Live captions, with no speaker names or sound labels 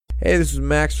Hey, this is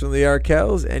Max from the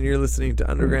Arkells, and you're listening to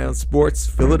Underground Sports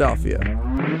Philadelphia.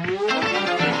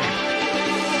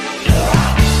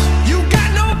 You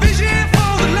got no vision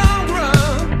for the long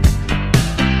run.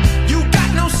 You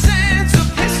got no sense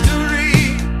of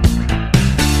history.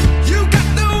 You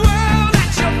got the world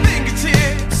at your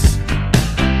fingertips,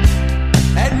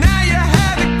 and now you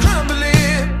have it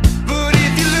crumbling. But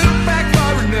if you look back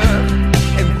far enough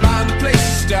and find the place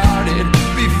you started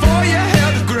before you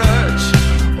held a grudge,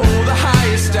 oh, the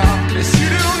highest darkness. You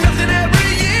do nothing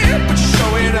every year, but you're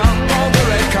showing up on the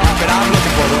red carpet. I'm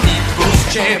looking for the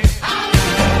people's champ.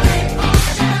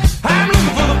 I'm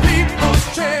looking for the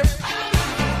people's champ.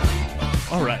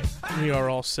 All right, we are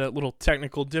all set. Little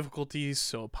technical difficulties,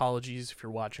 so apologies if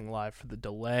you're watching live for the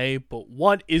delay. But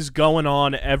what is going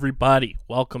on, everybody?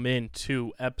 Welcome in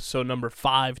to episode number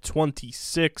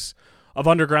 526 of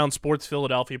Underground Sports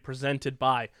Philadelphia, presented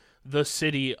by the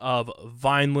city of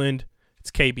Vineland. It's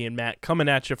KB and Matt coming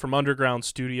at you from Underground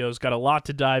Studios. Got a lot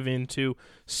to dive into.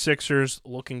 Sixers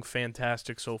looking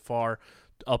fantastic so far,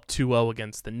 up 2-0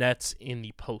 against the Nets in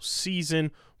the postseason.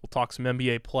 We'll talk some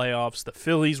NBA playoffs. The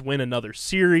Phillies win another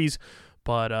series,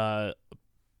 but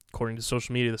according to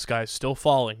social media, the sky is still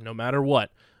falling no matter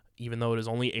what, even though it is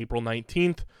only April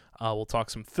 19th. We'll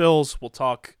talk some Phils. We'll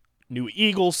talk new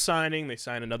Eagles signing. They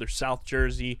signed another South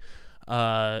Jersey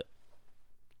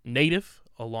native,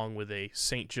 along with a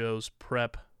St. Joe's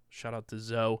prep, shout out to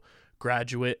Zoe,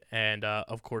 graduate, and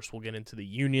of course we'll get into the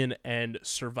Union and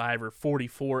Survivor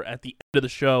 44 at the end of the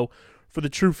show for the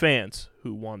true fans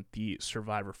who want the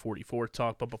Survivor 44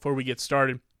 talk. But before we get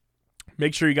started,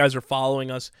 make sure you guys are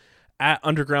following us at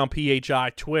Underground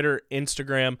PHI, Twitter,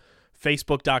 Instagram,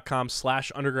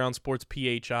 Facebook.com/Underground Sports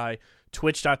PHI,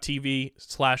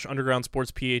 Twitch.tv/Underground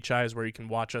Sports PHI is where you can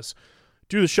watch us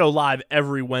do the show live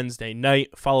every Wednesday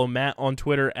night. Follow Matt on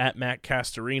Twitter at Matt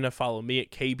Castorina. Follow me at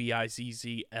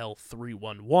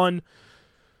KBIZZL311.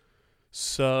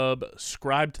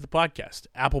 Subscribe to the podcast.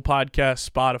 Apple Podcasts,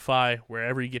 Spotify,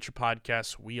 wherever you get your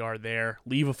podcasts, we are there.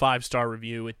 Leave a 5-star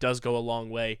review. It does go a long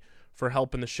way for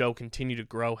helping the show continue to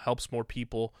grow, helps more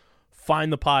people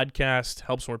find the podcast,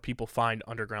 helps more people find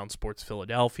Underground Sports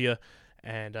Philadelphia,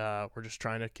 and we're just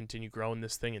trying to continue growing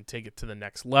this thing and take it to the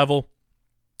next level.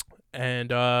 And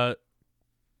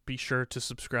be sure to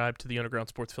subscribe to the Underground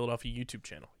Sports Philadelphia YouTube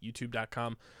channel,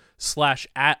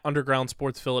 youtube.com/@Underground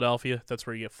Sports Philadelphia. That's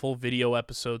where you get full video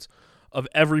episodes of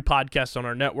every podcast on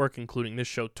our network, including this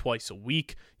show twice a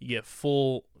week. You get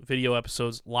full video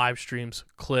episodes, live streams,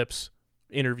 clips,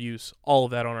 interviews, all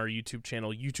of that on our YouTube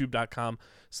channel,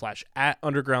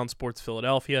 youtube.com/@Underground Sports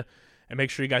Philadelphia. And make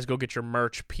sure you guys go get your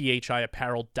merch,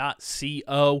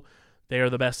 phiapparel.co. They are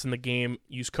the best in the game.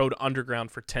 Use code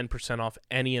UNDERGROUND for 10% off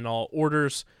any and all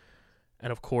orders.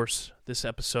 And, of course, this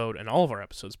episode and all of our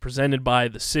episodes presented by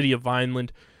the City of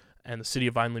Vineland. And the City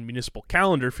of Vineland Municipal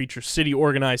Calendar features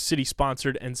city-organized,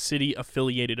 city-sponsored, and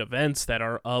city-affiliated events that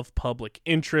are of public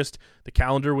interest. The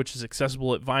calendar, which is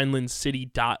accessible at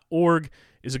vinelandcity.org,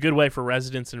 is a good way for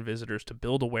residents and visitors to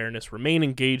build awareness, remain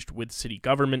engaged with city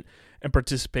government, and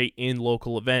participate in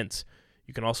local events.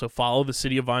 You can also follow the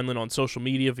City of Vineland on social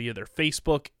media via their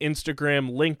Facebook,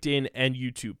 Instagram, LinkedIn, and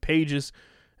YouTube pages.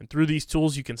 And through these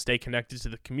tools, you can stay connected to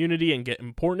the community and get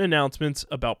important announcements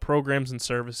about programs and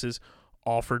services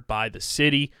offered by the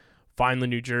city. Vineland,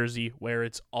 New Jersey, where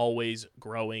it's always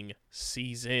growing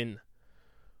season.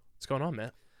 What's going on,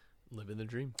 Matt? Living the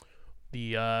dream.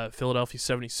 The Philadelphia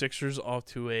 76ers off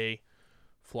to a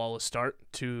flawless start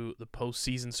to the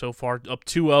postseason so far, up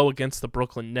 2-0 against the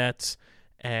Brooklyn Nets.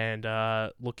 And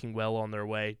looking well on their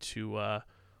way to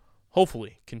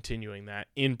hopefully continuing that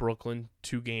in Brooklyn.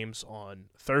 2 games on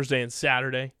Thursday and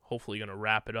Saturday. Hopefully going to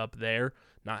wrap it up there,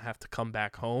 not have to come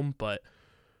back home. But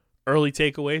early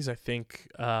takeaways, I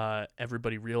think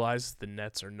everybody realizes the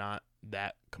Nets are not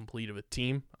that complete of a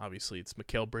team. Obviously, it's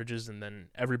Mikal Bridges and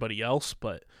then everybody else,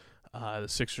 but the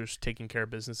Sixers taking care of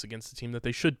business against the team that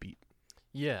they should beat.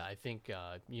 Yeah, I think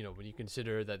when you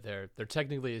consider that they're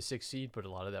technically a 6 seed, but a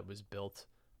lot of that was built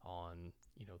on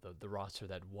the roster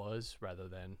that was rather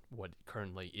than what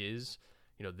currently is.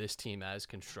 This team as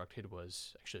constructed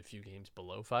was actually a few games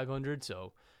below 500,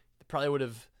 so it probably would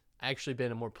have actually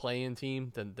been a more play-in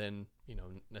team than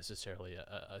necessarily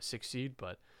a 6 seed.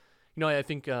 But I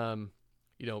think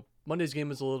Monday's game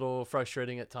was a little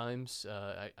frustrating at times.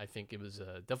 I think it was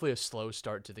definitely a slow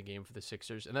start to the game for the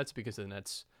Sixers, and that's because the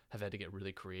Nets have had to get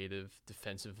really creative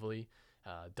defensively,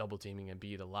 double teaming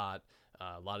Embiid a lot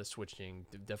of switching,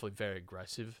 definitely very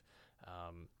aggressive.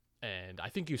 And I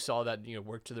think you saw that,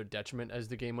 work to their detriment as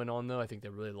the game went on, though. I think they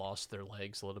really lost their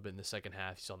legs a little bit in the second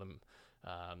half. You saw them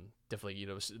Definitely,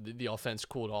 the offense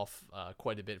cooled off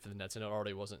quite a bit for the Nets, and it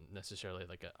already wasn't necessarily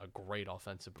like a great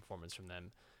offensive performance from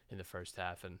them in the first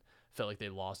half, and felt like they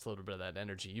lost a little bit of that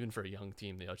energy, even for a young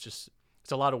team. It's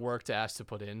a lot of work to ask to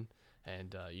put in,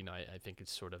 and I think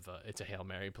it's sort of it's a Hail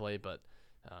Mary play, but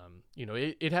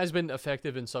it has been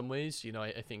effective in some ways.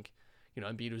 I think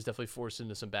Embiid was definitely forced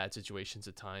into some bad situations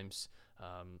at times.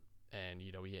 And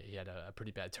he had a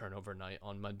pretty bad turnover night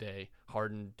on Monday.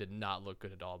 Harden did not look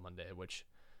good at all Monday, which,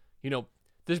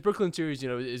 this Brooklyn series,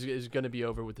 is going to be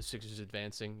over with the Sixers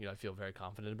advancing. I feel very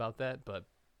confident about that. But,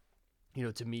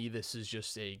 to me, this is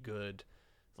just a good,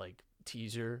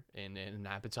 teaser and an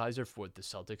appetizer for what the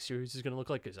Celtics series is going to look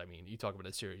like. Because, you talk about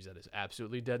a series that is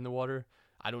absolutely dead in the water.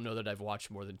 I don't know that I've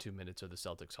watched more than 2 minutes of the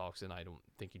Celtics Hawks, and I don't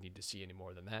think you need to see any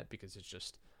more than that because it's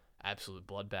just absolute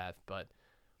bloodbath. But,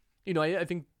 I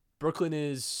think Brooklyn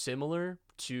is similar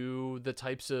to the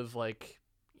types of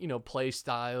play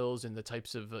styles and the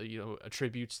types of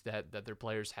attributes that their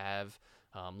players have.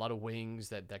 A lot of wings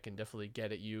that can definitely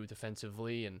get at you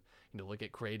defensively and look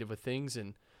at creative with things.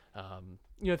 And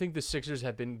I think the Sixers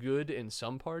have been good in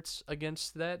some parts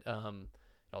against that.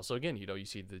 Also, again, you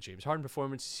see the James Harden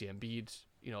performance, you see Embiid,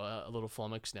 a little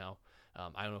flummox now.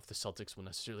 I don't know if the Celtics will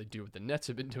necessarily do what the Nets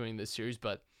have been doing this series,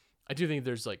 but I do think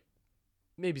there's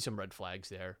maybe some red flags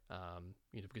there,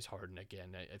 because Harden,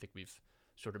 again, I think we've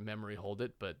sort of memory hold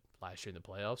it, but last year in the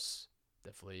playoffs,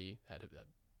 definitely had a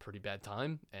pretty bad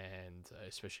time, and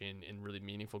especially in really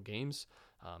meaningful games.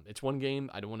 It's one game.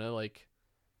 I don't want to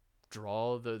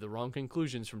draw the wrong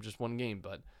conclusions from just one game,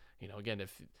 but again,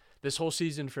 if this whole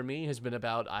season for me has been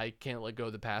about I can't let go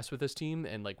of the past with this team,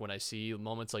 and when I see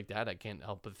moments like that, I can't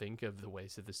help but think of the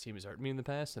ways that this team has hurt me in the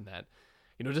past, and that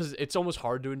it's almost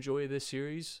hard to enjoy this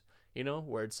series.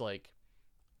 Where it's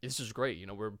this is great.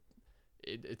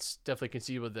 It's definitely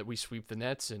conceivable that we sweep the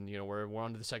Nets and, we're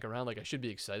on to the second round. I should be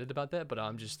excited about that, but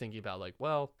I'm just thinking about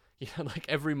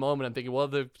every moment I'm thinking, well,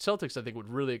 the Celtics, I think, would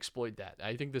really exploit that.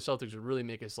 I think the Celtics would really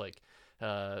make us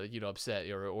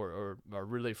upset or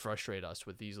really frustrate us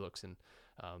with these looks. And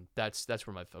that's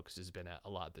where my focus has been at a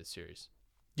lot this series.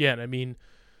 Yeah. And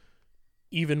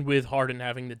even with Harden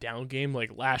having the down game,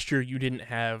 last year, you didn't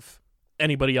have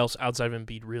anybody else outside of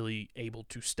Embiid really able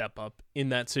to step up in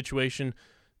that situation.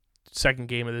 Second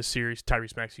game of this series,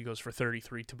 Tyrese Maxey goes for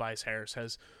 33. Tobias Harris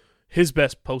has his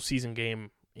best postseason game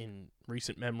in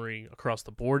recent memory across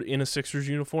the board in a Sixers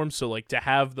uniform. So, to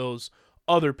have those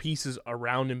other pieces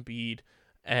around Embiid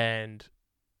and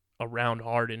around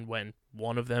Harden when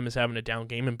one of them is having a down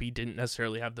game, Embiid didn't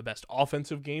necessarily have the best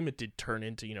offensive game. It did turn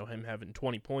into, him having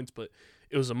 20 points, but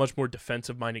it was a much more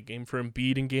defensive-minded game for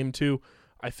Embiid in Game 2.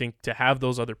 I think to have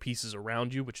those other pieces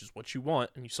around you, which is what you want,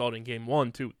 and you saw it in Game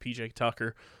 1 too with PJ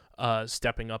Tucker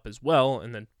stepping up as well,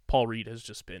 and then Paul Reed has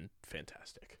just been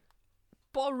fantastic.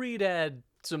 Paul Reed had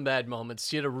some bad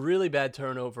moments. He had a really bad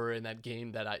turnover in that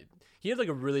game he had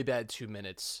a really bad 2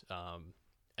 minutes,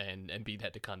 and Embiid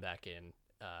had to come back in.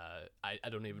 I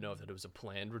don't even know if that it was a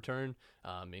planned return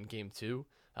in Game 2.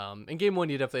 In Game 1,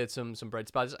 he definitely had some bright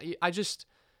spots. I just...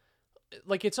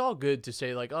 it's all good to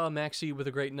say oh, Maxey with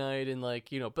a great night and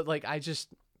but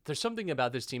there's something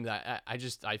about this team that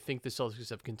I think the Celtics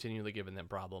have continually given them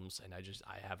problems, and I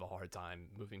have a hard time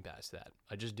moving past that.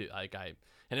 I just do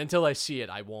and until I see it,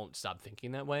 I won't stop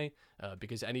thinking that way,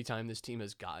 because anytime this team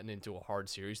has gotten into a hard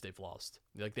series, they've lost.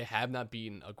 They have not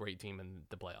beaten a great team in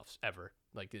the playoffs ever.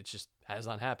 It just has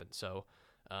not happened. So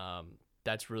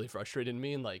that's really frustrating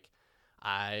me, and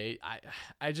I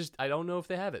don't know if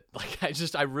they have it.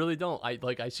 I really don't.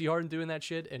 I see Harden doing that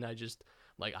shit, and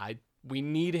we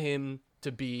need him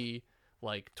to be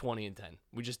 20 and 10.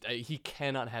 He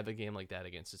cannot have a game like that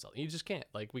against the Celtics. He just can't.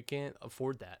 We can't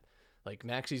afford that.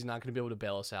 Maxey's not going to be able to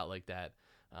bail us out like that.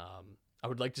 I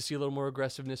would like to see a little more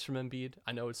aggressiveness from Embiid.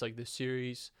 I know it's this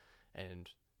series, and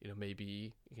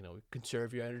maybe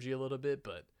conserve your energy a little bit,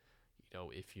 but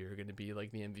if you're going to be the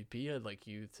MVP, I'd like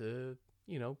you to.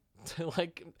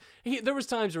 There was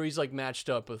times where he's matched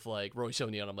up with Royce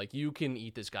O'Neal. I'm you can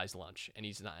eat this guy's lunch, and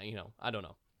he's not. I don't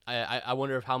know. I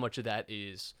wonder if how much of that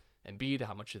is Embiid,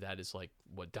 how much of that is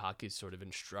what Doc is sort of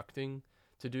instructing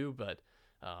to do. But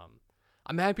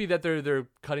I'm happy that they're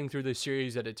cutting through this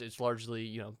series. That it's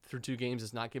largely through 2 games,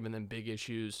 it's not giving them big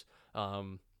issues.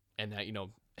 And that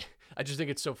I just think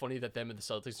it's so funny that them and the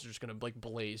Celtics are just gonna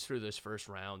blaze through this first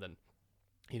round and.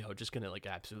 Just going to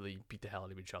absolutely beat the hell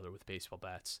out of each other with baseball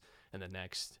bats in the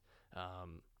next.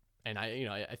 And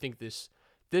I think this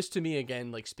to me,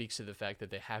 again, speaks to the fact that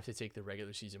they have to take the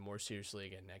regular season more seriously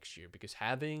again next year, because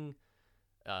having,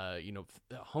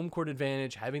 home court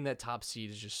advantage, having that top seed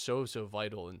is just so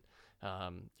vital. And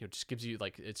just gives you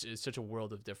like it's such a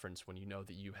world of difference when you know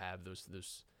that you have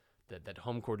that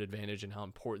home court advantage and how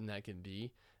important that can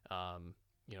be.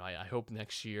 I hope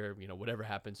next year, whatever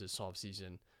happens this off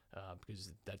season,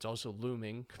 because that's also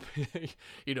looming,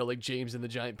 like James and the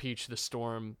Giant Peach, the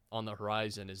storm on the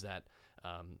horizon is that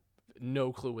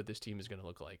no clue what this team is going to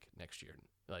look like next year.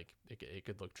 Like it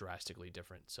could look drastically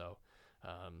different. So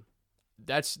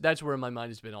that's where my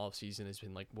mind has been all season, has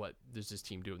been like, what does this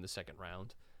team do in the second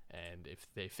round? And if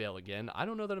they fail again, I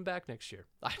don't know that I'm back next year.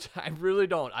 I really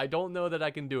don't. I don't know that I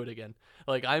can do it again.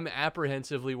 Like, I'm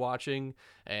apprehensively watching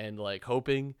and like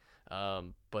hoping.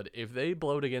 But if they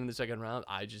blow it again in the second round,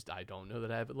 I don't know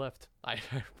that I have it left. I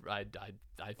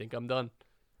think I'm done.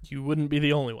 You wouldn't be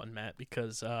the only one, Matt,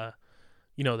 because there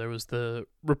was the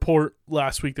report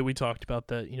last week that we talked about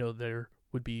that there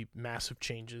would be massive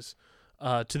changes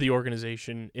to the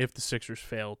organization if the Sixers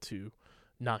fail to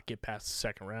not get past the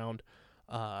second round.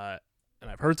 And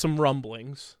I've heard some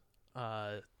rumblings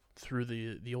through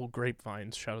the old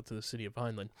grapevines. Shout out to the city of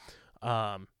Vineland.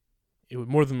 It would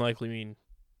more than likely mean,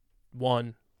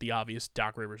 one, the obvious,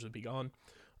 Doc Rivers would be gone.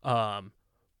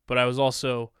 But I was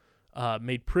also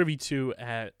made privy to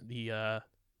at the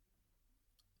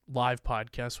live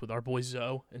podcast with our boy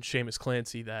Zoe and Seamus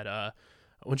Clancy that I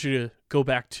want you to go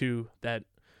back to that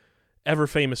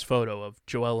ever-famous photo of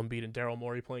Joel Embiid and Daryl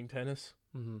Morey playing tennis.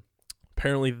 Mm-hmm.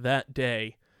 Apparently that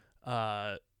day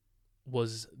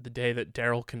was the day that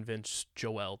Daryl convinced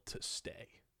Joel to stay,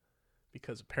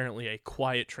 because apparently a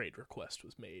quiet trade request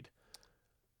was made.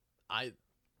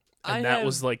 That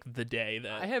was like the day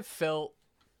that I have felt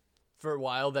for a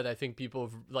while that I think people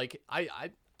have, like,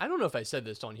 I don't know if I said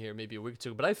this on here maybe a week or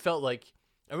two, but I felt like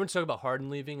everyone's talking about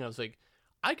Harden leaving, and I was like,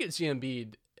 I could see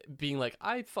Embiid being like,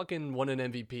 I fucking won an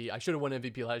MVP. I should have won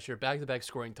MVP last year, back-to-back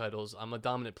scoring titles. I'm a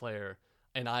dominant player.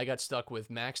 And I got stuck with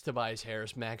Max Tobias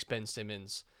Harris, Max Ben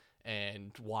Simmons,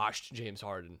 and washed James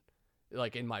Harden,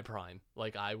 like, in my prime.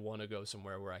 Like, I want to go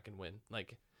somewhere where I can win.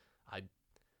 Like,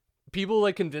 people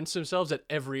like convince themselves that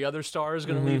every other star is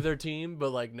going to leave their team,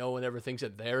 but like no one ever thinks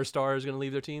that their star is going to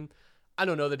leave their team. I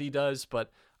don't know that he does,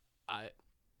 but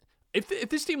if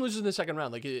this team loses in the second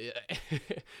round, like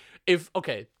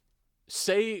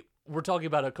say we're talking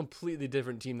about a completely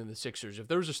different team than the Sixers.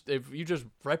 If you just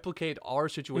replicate our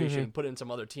situation and put it in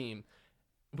some other team,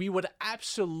 we would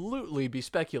absolutely be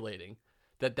speculating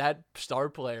that star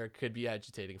player could be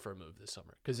agitating for a move this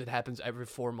summer, because it happens every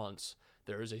 4 months.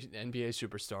 There is an NBA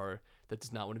superstar that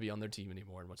does not want to be on their team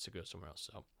anymore and wants to go somewhere else.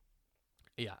 So,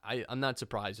 yeah, I'm not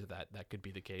surprised that could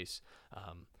be the case.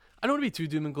 I don't want to be too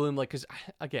doom and gloom, like, because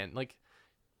again, like,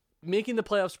 making the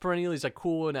playoffs perennially is like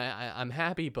cool, and I'm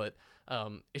happy, but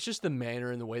it's just the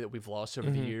manner and the way that we've lost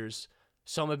over the years.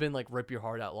 Some have been like rip your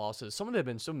heart out losses. Some of them have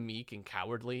been so meek and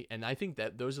cowardly, and I think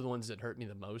that those are the ones that hurt me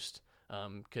the most.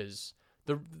 Because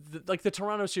the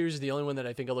Toronto series is the only one that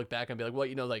I think I'll look back and be like,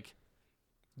 well, like,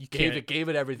 you gave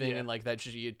it everything, and like that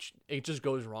it just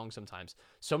goes wrong sometimes.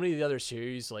 So many of the other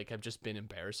series like have just been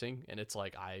embarrassing, and it's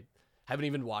like I haven't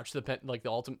even watched the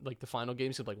final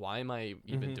games. So like, why am I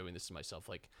even doing this to myself?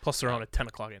 Like, plus they're on at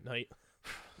 10:00 at night.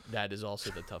 That is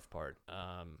also the tough part.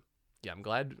 Yeah, I'm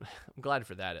glad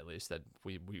for that, at least, that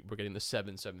we're getting the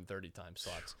 7:30 time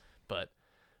slots. But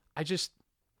I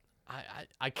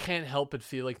can't help but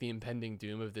feel like the impending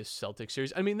doom of this Celtics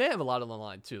series. I mean, they have a lot on the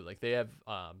line too. Like, they have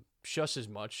just as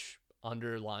much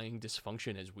underlying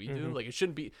dysfunction as we do. Like, it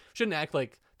shouldn't act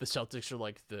like the Celtics are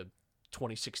like the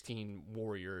 2016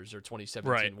 Warriors or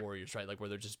 2017 Warriors, right? Like, where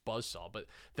they're just buzzsaw. But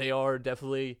they are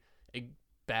definitely a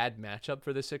bad matchup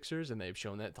for the Sixers, and they've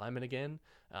shown that time and again.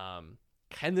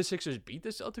 Can the Sixers beat the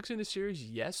Celtics in a series?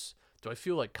 Yes. Do I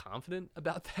feel like confident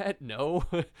about that? No.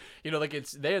 Like,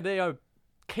 they are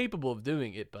capable of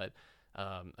doing it, but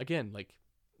again, like,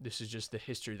 this is just the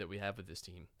history that we have with this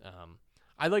team.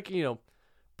 I like,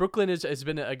 Brooklyn has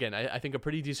been, again, I think a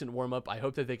pretty decent warm-up. I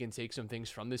hope that they can take some things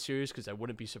from this series, because I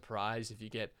wouldn't be surprised if you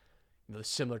get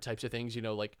similar types of things.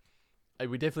 Like,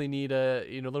 we definitely need a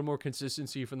little more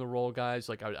consistency from the role guys.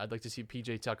 Like, I'd like to see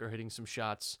PJ Tucker hitting some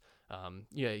shots.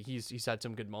 He's had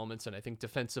some good moments, and I think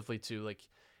defensively too, like,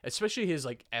 especially his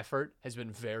like effort has been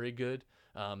very good.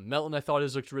 Melton, I thought,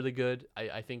 has looked really good.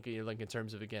 I think like in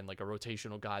terms of, again, like a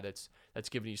rotational guy that's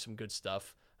giving you some good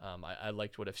stuff. I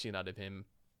liked what I've seen out of him.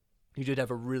 He did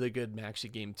have a really good Maxey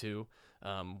game too,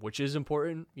 which is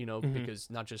important, because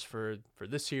not just for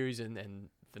this series and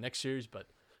the next series, but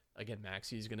again,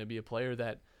 Maxey is going to be a player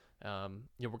that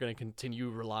we're going to continue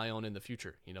to rely on in the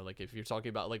future. Like, if you're talking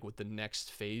about like what the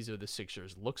next phase of the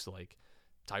Sixers looks like,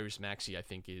 Tyrese Maxey, I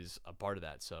think, is a part of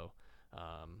that. So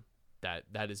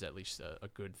that is at least a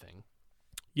good thing.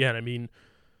 Yeah, and I mean,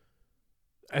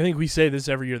 I think we say this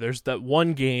every year. There's that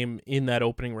one game in that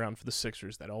opening round for the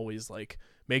Sixers that always like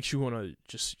makes you want to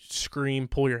just scream,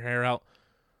 pull your hair out.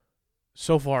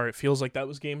 So far, it feels like that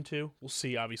was game 2. We'll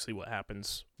see, obviously, what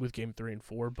happens with game 3 and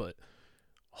 4, but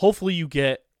hopefully you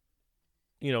get,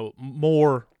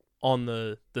 more on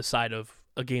the side of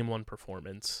a game 1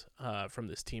 performance from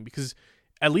this team, because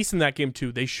at least in that game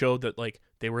 2, they showed that like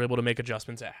they were able to make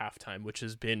adjustments at halftime, which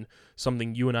has been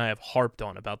something you and I have harped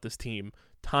on about this team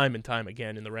time and time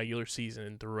again in the regular season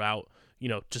and throughout,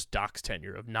 just Doc's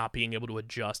tenure of not being able to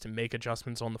adjust and make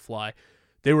adjustments on the fly.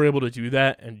 They were able to do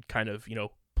that and kind of,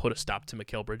 put a stop to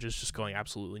Mikal Bridges just going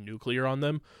absolutely nuclear on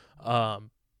them.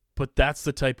 But that's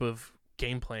the type of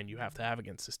game plan you have to have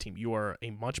against this team. You are a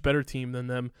much better team than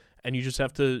them, and you just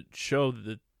have to show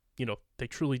that, they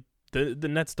truly, the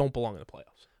Nets don't belong in the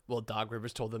playoffs. Well, Doc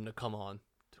Rivers told them to come on,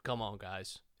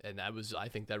 guys. And I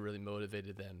think that really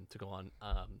motivated them to go on.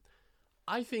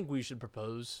 I think we should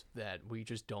propose that we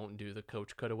just don't do the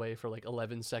coach cutaway for like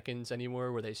 11 seconds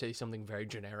anymore, where they say something very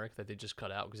generic that they just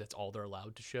cut out because that's all they're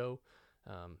allowed to show.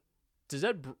 Does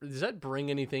that bring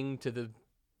anything to the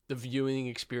viewing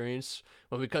experience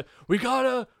when we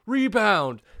gotta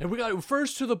rebound and we got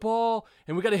first to the ball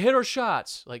and we gotta hit our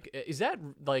shots? Like, is that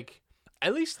like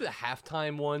at least the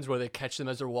halftime ones where they catch them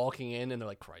as they're walking in and they're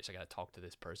like, Christ, I gotta talk to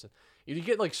this person. You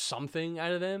get like something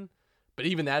out of them, but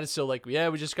even that is still like, yeah,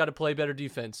 we just gotta play better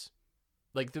defense.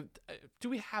 Like, do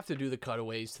we have to do the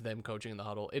cutaways to them coaching in the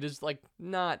huddle? It is like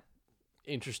not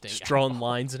interesting. Just drawing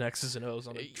lines and X's and O's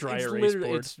on a dry erase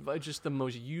board. It's just the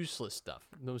most useless stuff.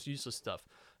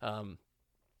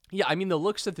 Yeah, I mean, the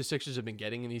looks that the Sixers have been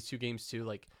getting in these 2 games too,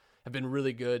 like, have been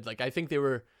really good. Like, I think they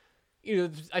were,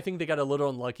 I think they got a little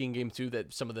unlucky in game 2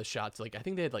 that some of the shots, like, I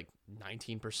think they had like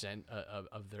 19%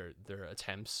 of their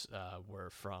attempts were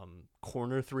from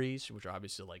corner threes, which are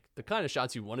obviously like the kind of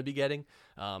shots you want to be getting.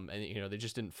 And they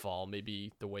just didn't fall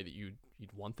maybe the way that you'd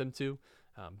want them to.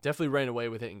 Definitely ran away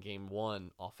with it in game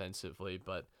 1 offensively,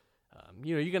 but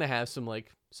you're gonna have some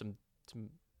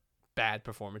bad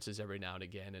performances every now and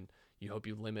again, and you hope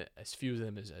you limit as few of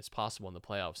them as possible in the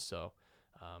playoffs. So,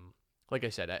 like I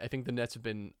said, I think the Nets have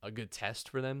been a good test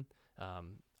for them.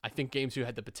 I think game 2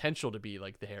 had the potential to be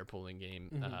like the hair pulling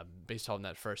game based on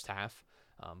that first half.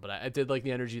 But I did like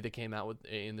the energy that came out with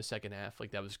in the second half.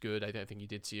 Like, that was good. I think you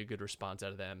did see a good response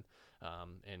out of them.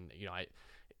 And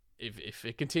if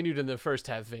it continued in the first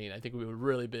half vein, I think we would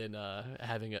really been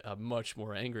having a much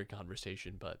more angry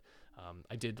conversation. But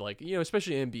I did like,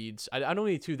 especially Embiid's. I don't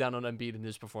need too down on Embiid in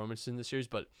his performance in this series,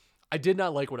 but I did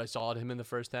not like what I saw of him in the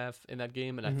first half in that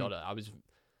game, and I thought I was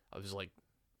like,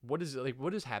 what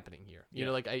is happening here?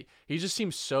 He just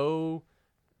seems so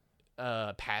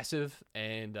passive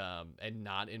and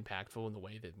not impactful in the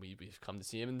way that we've come to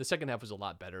see him. And the second half was a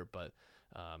lot better, but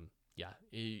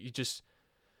he just.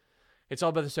 It's all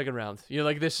about the second round.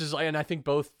 This is, and I think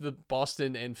both the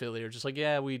Boston and Philly are just like,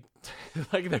 yeah,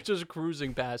 they're just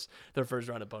cruising past their first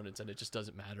round opponents, and it just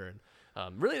doesn't matter.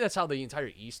 And really, that's how the entire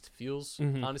East feels,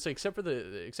 honestly, except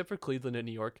for Cleveland and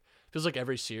New York. Feels like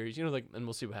every series, and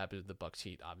we'll see what happens with the Bucks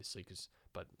Heat, obviously,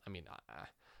 but I mean,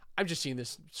 I've just seen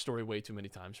this story way too many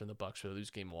times from the Bucks where they lose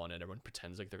game 1 and everyone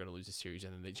pretends like they're going to lose the series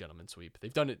and then they gentleman sweep.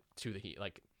 They've done it to the Heat.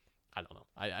 Like, I don't know.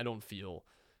 I don't feel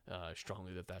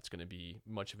strongly that that's going to be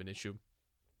much of an issue.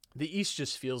 The East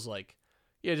just feels like,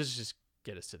 yeah, just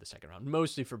get us to the second round.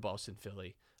 Mostly for Boston,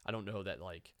 Philly. I don't know that,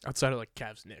 like, outside of like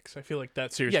Cavs Knicks, I feel like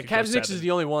that series. Yeah, Cavs Knicks is the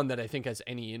only one that I think has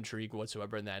any intrigue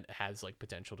whatsoever, and that has like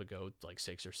potential to go like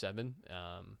 6 or 7,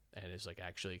 and is like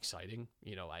actually exciting.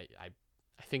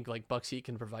 I think like Bucks Heat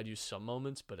can provide you some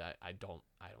moments, but I don't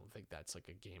think that's like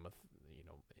a game of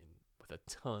with a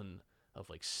ton of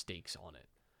like stakes on it.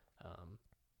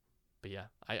 But yeah,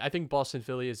 I think Boston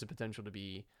Philly has the potential to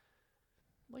be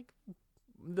like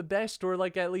the best, or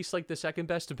like at least like the second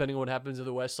best, depending on what happens in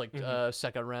the West, like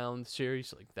second round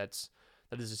series. Like that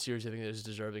is a series I think that is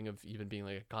deserving of even being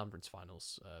like a conference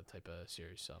finals type of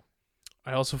series. So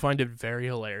I also find it very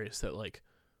hilarious that like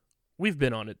we've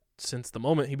been on it since the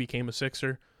moment he became a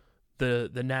Sixer. The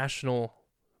national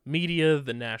media,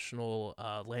 the national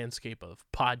landscape of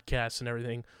podcasts and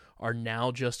everything are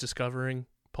now just discovering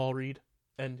Paul Reed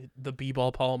and the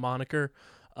B-Ball Paul moniker,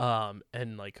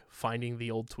 and like finding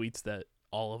the old tweets that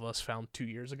all of us found 2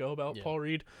 years ago about Paul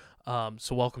Reed.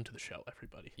 So welcome to the show,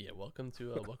 everybody. Yeah, welcome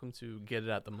to Get It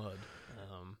Out the Mud,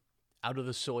 out of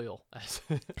the soil.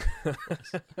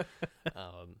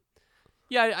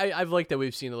 Yeah, I've liked that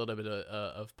we've seen a little bit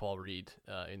of Paul Reed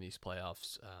in these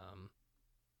playoffs.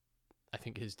 I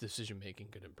think his decision making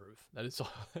could improve. That is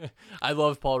all. I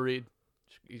love Paul Reed.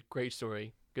 Great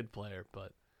story, good player,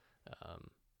 but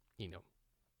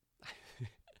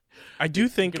I do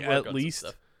think could work on at some least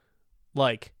stuff.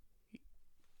 like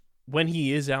when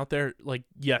he is out there, like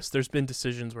yes, there's been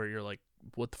decisions where you're like,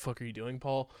 what the fuck are you doing,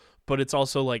 Paul? But it's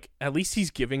also like at least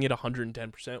he's giving it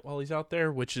 110% while he's out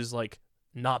there, which is like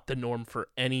not the norm for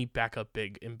any backup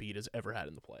big Embiid has ever had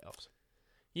in the playoffs.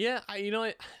 Yeah,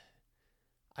 I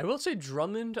will say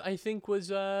Drummond. I think was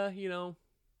Drummond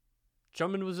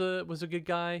was a good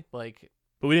guy. Like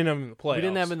But we didn't have him in the playoffs. we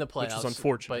didn't have him in the playoffs, which is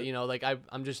unfortunate. But like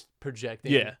I'm just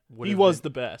projecting. yeah, would he have was been-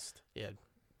 the best. Yeah,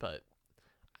 but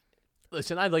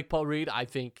listen, I like Paul Reed. I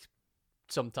think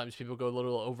sometimes people go a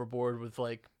little overboard with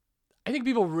like. I think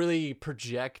people really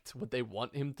project what they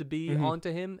want him to be Mhm.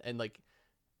 onto him, and like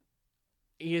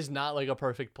he is not like a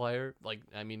perfect player. Like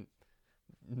I mean,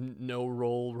 no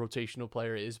role rotational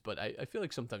player is, but I feel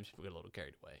like sometimes people get a little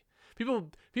carried away. People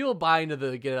buy into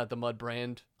the get it out the mud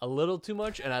brand a little too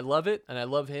much, and I love it, and I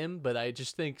love him, but I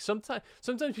just think sometimes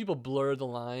people blur the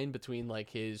line between like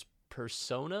his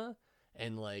persona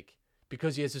and like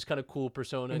because he has this kind of cool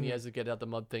persona and he Mhm. has the get out the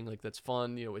mud thing, like that's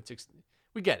fun,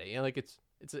 we get it, like it's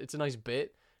a nice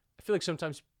bit. I feel like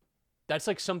sometimes that's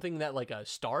like something that like a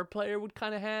star player would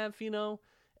kind of have,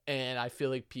 and I feel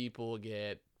like people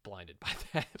get blinded by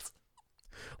that. At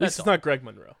least it's not Greg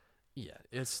Monroe. Yeah,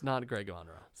 it's not Greg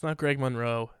Monroe. It's not Greg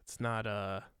Monroe. It's not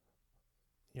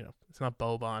it's not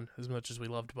Boban. As much as we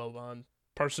loved Boban,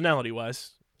 personality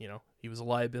wise, he was a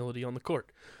liability on the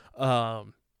court.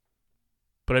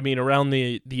 But I mean, around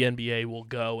the NBA will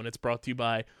go, and it's brought to you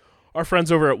by our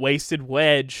friends over at Wasted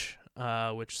Wedge,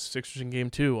 which Sixers in Game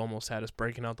 2 almost had us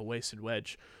breaking out the Wasted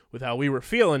Wedge with how we were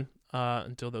feeling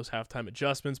until those halftime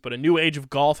adjustments. But a new age of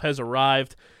golf has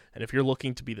arrived, and if you're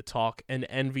looking to be the talk and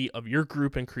envy of your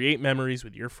group and create memories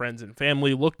with your friends and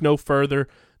family, look no further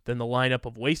than the lineup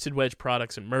of Wasted Wedge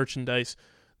products and merchandise.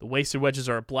 The Wasted Wedges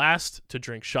are a blast to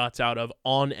drink shots out of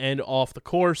on and off the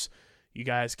course. You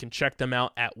guys can check them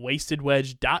out at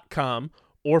wastedwedge.com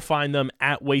or find them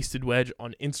at Wasted Wedge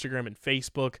on Instagram and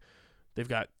Facebook. They've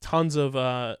got tons of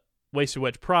Wasted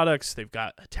Wedge products. They've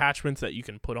got attachments that you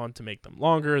can put on to make them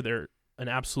longer. They're an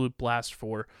absolute blast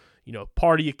for,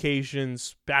 party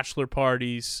occasions, bachelor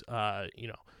parties,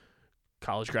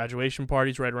 college graduation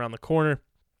parties right around the corner.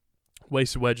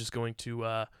 Wasted Wedge is going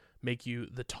to make you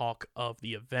the talk of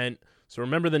the event. So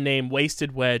remember the name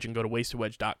Wasted Wedge and go to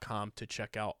wastedwedge.com to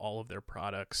check out all of their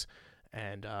products.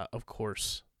 And, of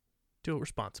course, do it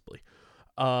responsibly.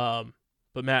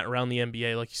 But, Matt, around the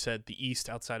NBA, like you said, the East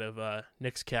outside of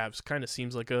Knicks Cavs kind of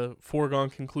seems like a foregone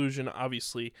conclusion.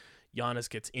 Obviously, Giannis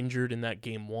gets injured in that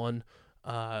Game 1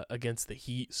 against the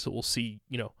Heat. So we'll see,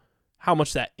 how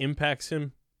much that impacts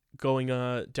him going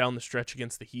down the stretch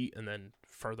against the Heat and then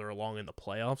further along in the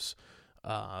playoffs.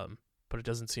 But it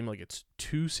doesn't seem like it's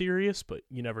too serious, but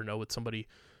you never know with somebody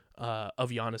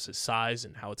of Giannis's size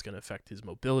and how it's going to affect his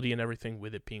mobility and everything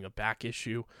with it being a back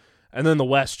issue. And then the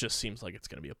West just seems like it's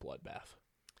going to be a bloodbath.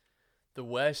 The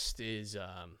West is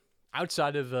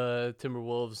outside of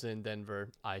Timberwolves and Denver,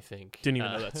 I think. Didn't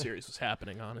even know that series was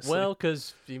happening, honestly. Well,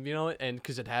 because and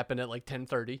because it happened at like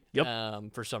 10:30.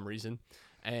 Yep. For some reason,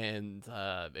 and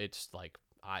it's like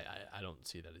I don't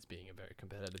see that as being a very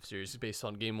competitive series based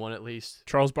on Game 1 at least.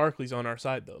 Charles Barkley's on our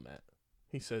side, though, Matt.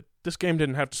 He said, this game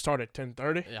didn't have to start at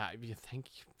 10:30. Yeah,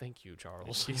 thank you,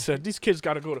 Charles. He said, these kids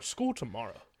got to go to school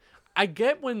tomorrow. I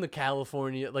get when the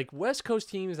California, like West Coast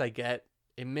teams,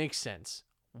 it makes sense.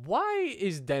 Why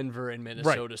is Denver and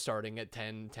Minnesota starting at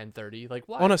 10:30? Like,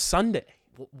 why? On a Sunday.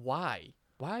 Why?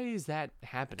 Why is that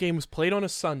happening? Game was played on a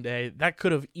Sunday. That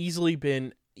could have easily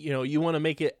been, you want to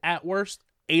make it at worst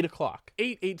 8 o'clock.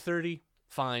 8:30,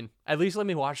 fine. At least let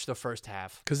me watch the first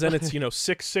half. Because then it's,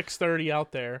 6:30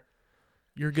 out there.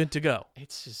 You're good to go.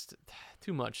 It's just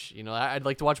too much. I'd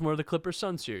like to watch more of the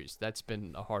Clippers-Sun series. That's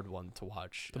been a hard one to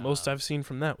watch. The most I've seen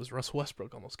from that was Russell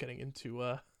Westbrook almost getting into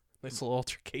a nice little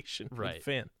altercation with a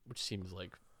fan. Which seems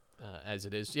like as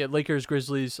it is. Yeah, Lakers,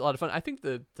 Grizzlies, a lot of fun. I think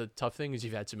the tough thing is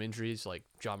you've had some injuries like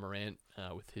John Morant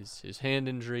with his hand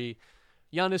injury.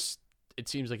 Giannis, it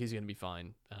seems like he's going to be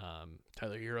fine.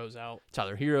 Tyler Hero's out.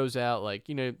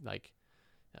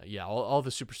 All the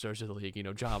superstars of the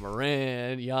league, John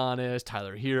Morant, Giannis,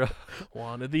 Tyler Hero.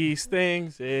 One of these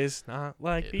things is not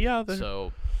like the other.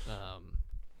 So,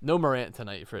 no Morant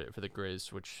tonight for the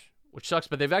Grizz, which sucks.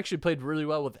 But they've actually played really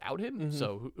well without him. Mm-hmm.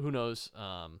 So who knows?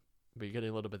 But you're getting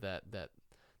a little bit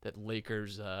that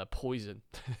Lakers poison.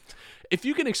 If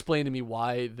you can explain to me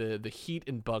why the Heat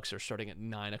and Bucks are starting at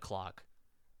 9 o'clock,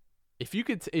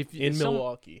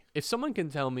 Milwaukee, if someone can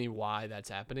tell me why that's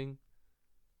happening.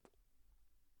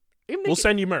 We'll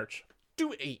send you merch.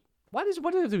 Do 8. Why does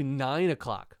it do 9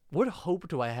 o'clock? What hope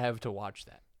do I have to watch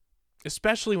that?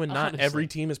 Especially when not every Honestly.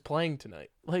 team is playing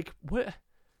tonight. Like what?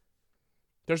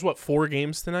 There's 4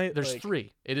 games tonight? There's Like,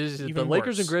 3. It is the even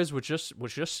Lakers and worse. Grizz,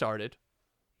 which just started,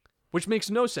 which makes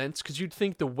no sense because you'd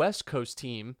think the West Coast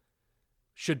team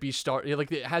should be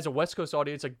like it has a West Coast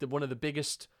audience, like one of the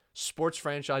biggest sports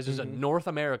franchises in North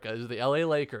America is the LA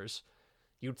Lakers.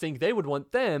 You'd think they would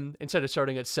want them instead of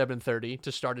starting at 7:30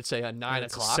 to start at say at 9 and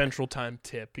it's a o'clock. Central Time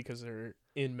tip because they're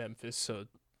in Memphis. So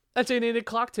That's an 8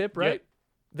 o'clock tip, right? Yep.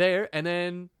 There, and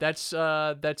then that's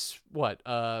what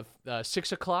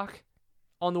 6 o'clock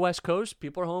on the West Coast.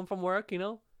 People are home from work,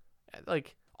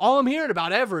 like. All I'm hearing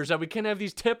about ever is that we can't have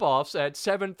these tip-offs at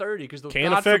 7:30 because Can't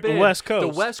God affect the forbid, West Coast.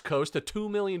 The West Coast, the 2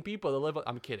 million people that live.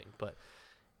 I'm kidding, but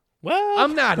well,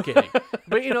 I'm not kidding.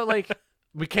 But like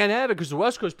we can't have it because the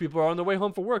West Coast people are on their way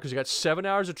home from work because you got 7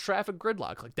 hours of traffic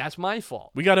gridlock. Like that's my fault.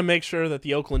 we got to make sure that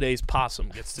the Oakland A's possum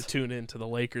gets to tune in to the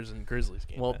Lakers and Grizzlies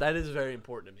game. Well, that is very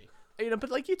important to me. But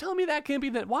like you tell me that can't be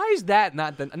that. Why is that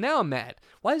not the? Now I'm mad.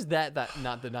 Why is that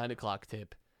not the 9 o'clock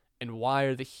tip? And why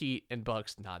are the Heat and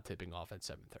Bucks not tipping off at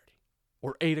 7:30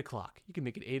 or 8 o'clock? You can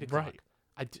make it 8 o'clock. Right.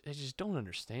 I just don't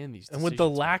understand these. And with the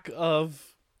decisions. lack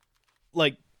of,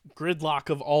 like, gridlock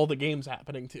of all the games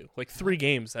happening too, like 3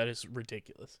 games, that is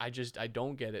ridiculous. I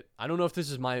don't get it. I don't know if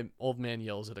this is my old man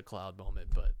yells at a cloud moment,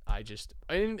 but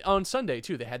and on Sunday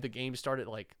too, they had the game started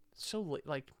like so late.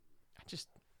 Like I just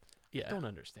Yeah. don't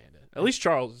understand it. At least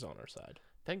Charles is on our side.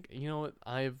 You know what?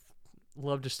 I've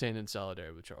loved to stand in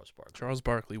solidarity with Charles Barkley. Charles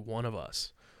Barkley, one of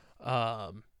us.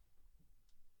 But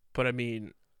I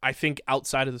mean, I think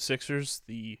outside of the Sixers,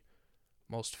 the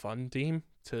most fun team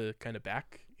to kind of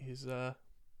back is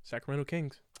Sacramento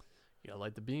Kings. Yeah,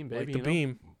 light the beam, baby. Like the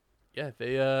beam. Yeah,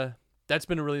 they that's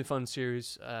been a really fun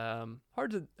series.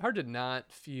 Hard to not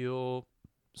feel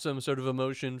some sort of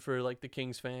emotion for like the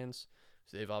Kings fans.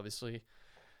 They've obviously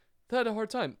had a hard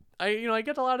time. I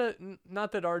get a lot of,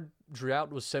 not that our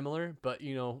drought was similar, but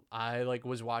I like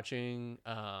was watching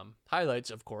highlights,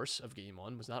 of course, of Game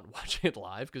 1. Was not watching it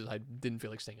live because I didn't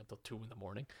feel like staying up till 2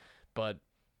 a.m. But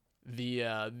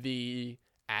the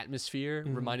atmosphere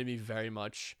reminded me very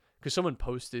much because someone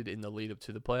posted in the lead up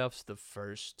to the playoffs the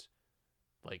first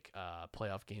like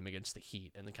playoff game against the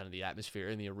Heat and the kind of the atmosphere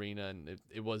in the arena, and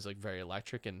it was like very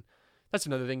electric. And that's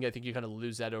another thing I think you kind of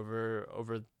lose that over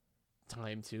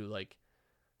time too. Like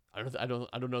I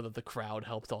don't know that the crowd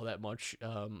helped all that much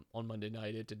on Monday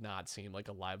night. It did not seem like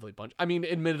a lively bunch. I mean,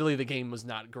 admittedly the game was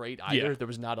not great either. Yeah. There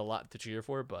was not a lot to cheer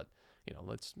for, but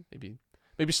let's maybe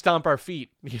stomp our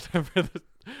feet for our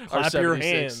Clap your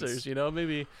 76ers,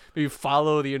 hands. maybe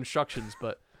follow the instructions.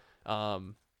 But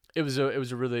it was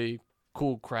a really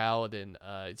cool crowd, and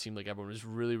it seemed like everyone was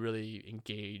really, really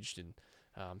engaged, and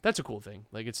that's a cool thing.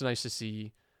 Like it's nice to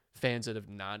see fans that have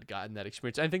not gotten that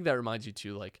experience. I think that reminds you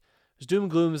too, like as doom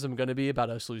and gloom as I'm gonna be about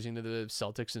us losing to the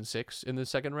Celtics in 6 in the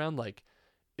second round, like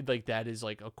that is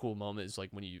like a cool moment. Is like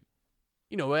when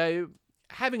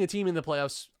having a team in the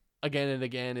playoffs again and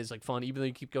again is like fun, even though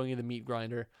you keep going in the meat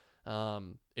grinder.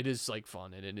 It is like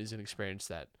fun, and it is an experience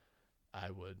that I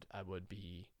would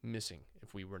be missing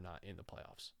if we were not in the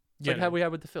playoffs. It's like how we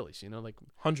had with the Phillies, like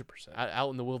 100%. out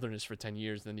in the wilderness for 10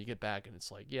 years, then you get back and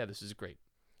it's like, yeah, this is great.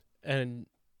 And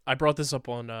I brought this up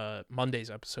on Monday's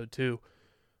episode too,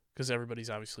 because everybody's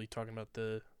obviously talking about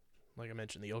like I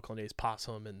mentioned, the Oakland A's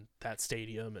possum and that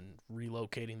stadium and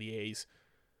relocating the A's.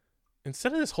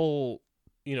 Instead of this whole,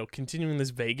 continuing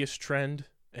this Vegas trend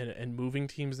and moving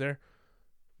teams there,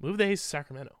 move the A's to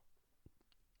Sacramento.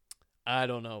 I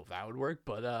don't know if that would work,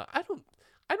 but I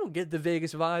don't get the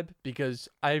Vegas vibe because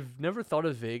I've never thought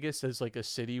of Vegas as like a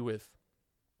city with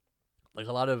like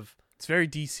a lot of. It's very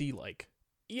DC like.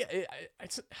 Yeah,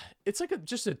 it's like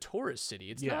just a tourist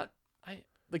city. It's Yeah. not.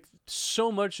 Like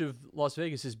so much of Las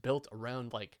Vegas is built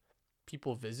around like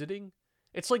people visiting.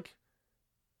 It's like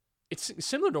it's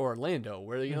similar to Orlando,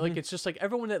 where like it's just like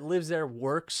everyone that lives there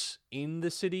works in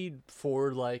the city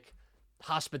for like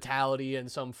hospitality in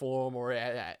some form or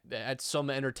at some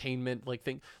entertainment like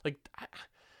thing. Like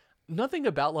nothing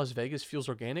about Las Vegas feels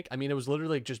organic. I mean, it was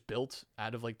literally just built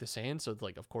out of like the sand, so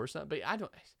like of course not. But I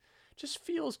don't. It just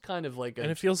feels kind of like And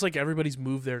it feels like everybody's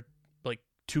moved there like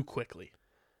too quickly.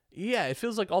 Yeah, it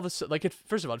feels like all this. Like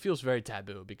first of all, it feels very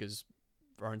taboo because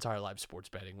our entire life sports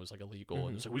betting was like illegal,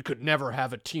 and it's like we could never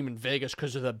have a team in Vegas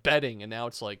because of the betting. And now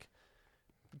it's like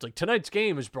tonight's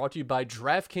game is brought to you by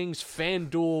DraftKings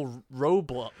FanDuel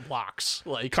Roblox.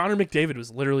 Like Connor McDavid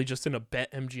was literally just in a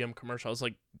BetMGM commercial. I was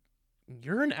like,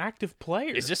 "You're an active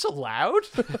player. Is this allowed?"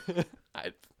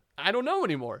 I don't know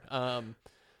anymore.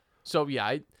 So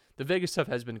yeah, the Vegas stuff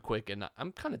has been quick, and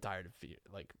I'm kind of tired of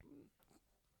like.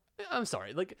 I'm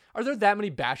sorry. Like, are there that many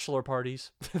bachelor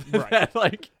parties? Right. That,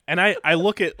 like, And I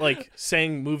look at, like,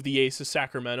 saying move the A's to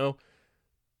Sacramento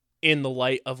in the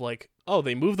light of, like, oh,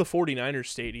 they moved the 49ers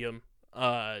stadium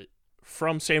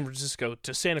from San Francisco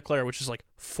to Santa Clara, which is like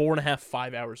 4.5,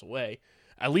 5 hours away.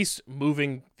 At least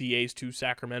moving the A's to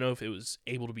Sacramento, if it was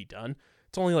able to be done,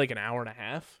 it's only like an hour and a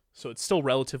half. So it's still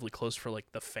relatively close for,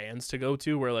 like, the fans to go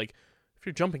to, where, like, if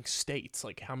you're jumping states,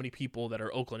 like, how many people that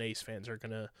are Oakland A's fans are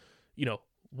going to,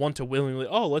 want to willingly,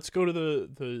 oh, let's go to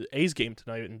the A's game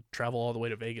tonight and travel all the way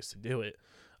to Vegas to do it.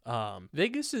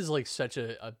 Vegas is like such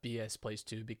a BS place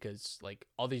too, because like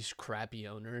all these crappy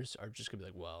owners are just gonna be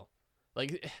like, well,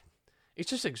 like it's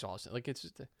just exhausting. Like it's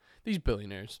just, these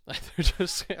billionaires, they're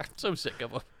just I'm so sick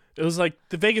of them. It was like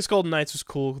the Vegas Golden Knights was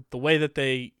cool. The way that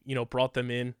they, brought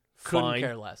them in, Couldn't fine.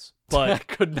 care less. But I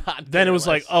could not. Then it care was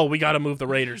like, less. oh, we got to move the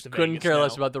Raiders to Couldn't Vegas care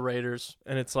less now. about the Raiders.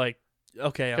 And it's like,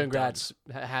 okay, I'm Congrats.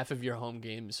 Half of your home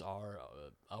games are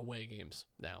away games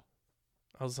now.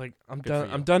 I was like, I'm Good done. for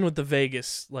you. I'm done with the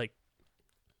Vegas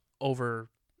over.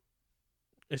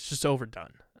 It's just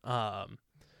overdone.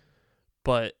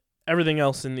 But everything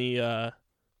else in the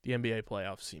NBA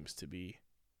playoffs seems to be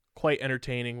quite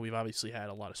entertaining. We've obviously had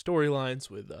a lot of storylines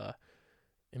with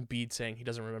Embiid saying he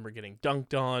doesn't remember getting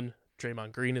dunked on.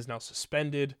 Draymond Green is now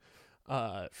suspended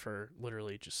for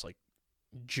literally just like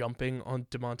jumping on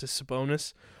Domantas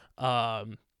Sabonis.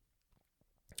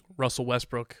 Russell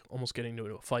Westbrook almost getting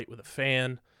into a fight with a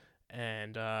fan,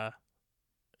 and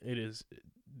it is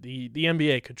the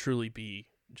NBA could truly be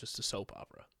just a soap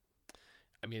opera.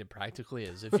 I mean, it practically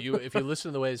is. If you listen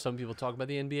to the way some people talk about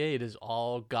the NBA, it is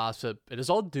all gossip. It is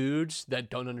all dudes that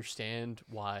don't understand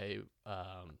why.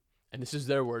 And this is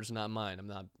their words, not mine. I'm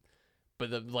not.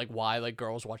 But why like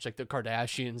girls watch like the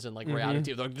Kardashians and like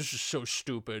reality. They're like, this is so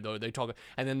stupid. Or they talk,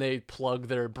 and then they plug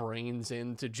their brains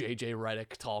into JJ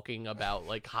Redick talking about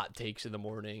like hot takes in the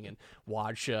morning, and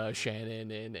watch Shannon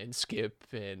and Skip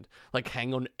and like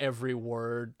hang on every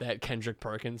word that Kendrick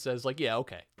Perkins says. Like, yeah,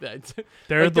 okay, that's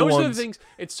They're like, the those are the ones. things.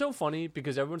 It's so funny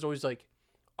because everyone's always like,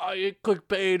 oh, you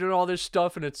clickbait and all this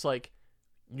stuff, and it's like,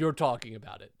 you're talking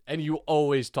about it, and you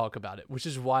always talk about it, which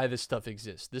is why this stuff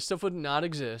exists. This stuff would not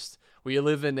exist. We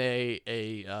live in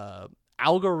a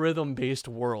algorithm-based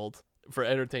world for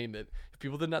entertainment. If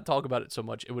people did not talk about it so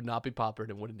much, it would not be popular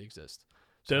and wouldn't exist.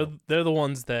 So, They're the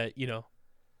ones that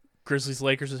Grizzlies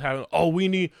Lakers is having. Oh, we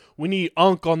need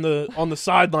Unk on the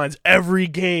sidelines every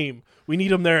game. We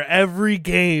need him there every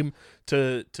game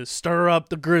to stir up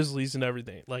the Grizzlies and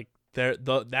everything. Like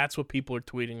that's what people are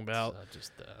tweeting about.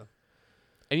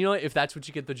 And you know what? If that's what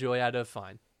you get the joy out of,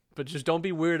 fine. But just don't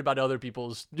be weird about other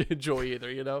people's joy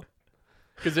either,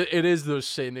 Because it is those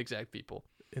same exact people.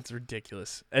 It's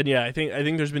ridiculous. And yeah, I think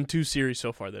there's been 2 series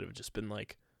so far that have just been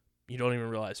like, you don't even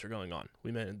realize they're going on.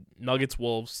 We met Nuggets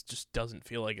Wolves just doesn't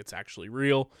feel like it's actually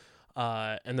real.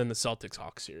 And then the Celtics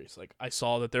Hawks series. Like I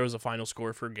saw that there was a final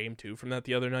score for game 2 from that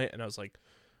the other night, and I was like,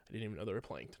 I didn't even know they were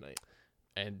playing tonight.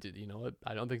 And you know what?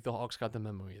 I don't think the Hawks got the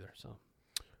memo either.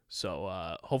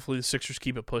 So hopefully the Sixers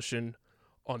keep it pushing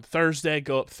on Thursday,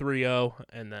 go up 3-0,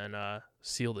 and then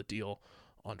seal the deal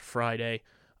on Friday.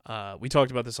 We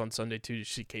talked about this on Sunday, too. You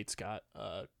see Kate Scott,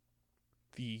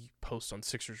 the post on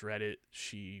Sixers Reddit.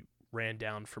 She ran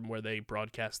down from where they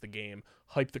broadcast the game,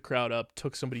 hyped the crowd up,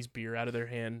 took somebody's beer out of their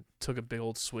hand, took a big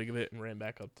old swig of it, and ran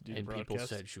back up to do the broadcast. And people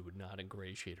said she would not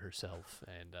ingratiate herself,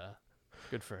 and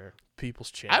good for her.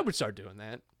 People's champ. I would start doing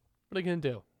that. What are you going to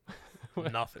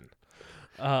do? Nothing.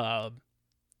 But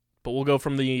we'll go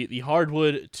from the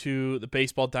hardwood to the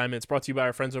baseball diamond. It's brought to you by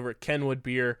our friends over at Kenwood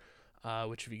Beer,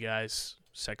 which if you guys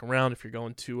second round, if you're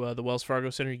going to the Wells Fargo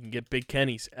Center, you can get Big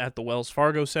Kenny's at the Wells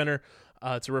Fargo Center.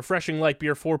 It's a refreshing light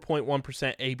beer, 4.1%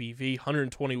 ABV,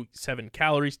 127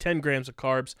 calories, 10 grams of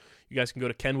carbs. You guys can go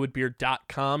to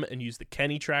kenwoodbeer.com and use the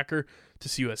Kenny tracker to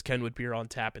see who has Kenwood Beer on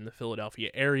tap in the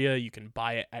Philadelphia area. You can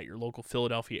buy it at your local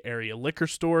Philadelphia area liquor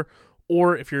store,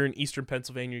 or if you're in Eastern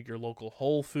Pennsylvania, your local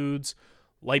Whole Foods.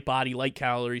 Light body, light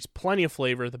calories, plenty of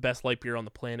flavor, the best light beer on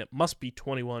the planet. Must be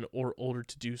 21 or older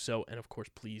to do so, and of course,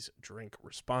 please drink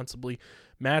responsibly.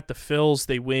 Matt, the Phils,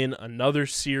 they win another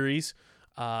series,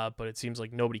 but it seems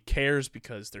like nobody cares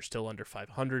because they're still under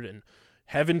 500, and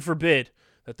heaven forbid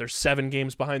that they're 7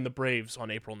 games behind the Braves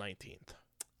on April 19th.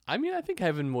 I mean, I think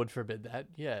heaven would forbid that.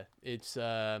 Yeah, it's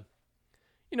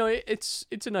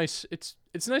it's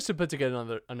nice to put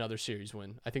together another series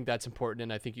win. I think that's important,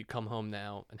 and I think you come home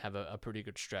now and have a pretty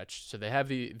good stretch. So they have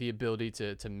the ability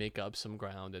to make up some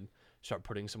ground and start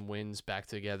putting some wins back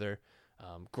together.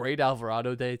 Great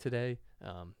Alvarado day today.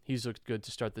 He's looked good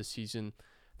to start this season.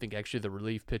 I think actually the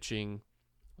relief pitching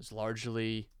was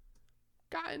largely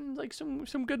gotten like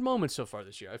some good moments so far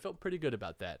this year. I felt pretty good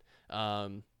about that.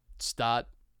 Stott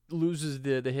loses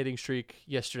the hitting streak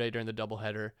yesterday during the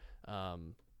doubleheader,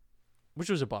 which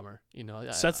was a bummer.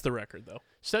 Sets the record though.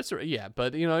 Yeah,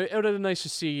 but it would have been nice to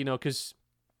see, because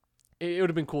it would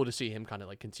have been cool to see him kind of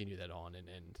like continue that on,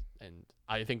 and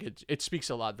I think it speaks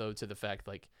a lot though to the fact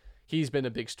like he's been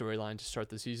a big storyline to start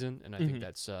the season, and I think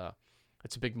that's a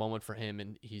big moment for him,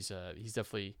 and he's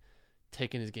definitely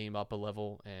taken his game up a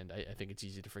level, and I think it's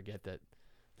easy to forget that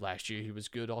last year he was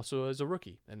good also as a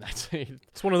rookie, and that's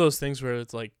It's one of those things where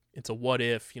it's like it's a what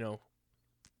if,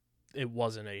 it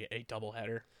wasn't a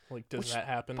doubleheader. Like, does that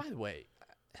happen? By the way,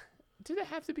 did it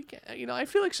have to be? I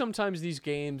feel like sometimes these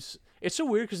games, it's so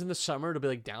weird because in the summer it'll be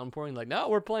like downpouring, like no,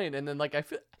 we're playing, and then like I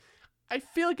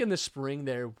feel like in the spring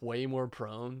they're way more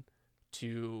prone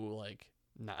to like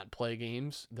not play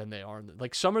games than they are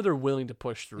like summer. They're willing to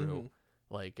push through.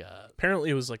 Like apparently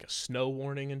it was like a snow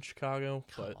warning in Chicago.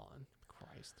 Come but on,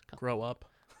 Christ, grow up.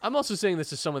 I'm also saying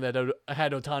this as someone that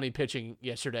had Ohtani pitching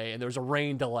yesterday, and there was a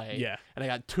rain delay. Yeah, and I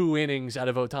got 2 innings out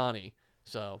of Ohtani.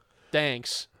 So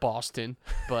thanks, Boston.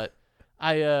 But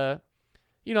I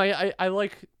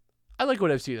like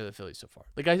what I've seen of the Phillies so far.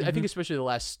 Like I think especially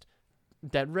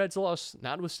that Reds loss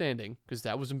notwithstanding, because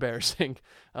that was embarrassing.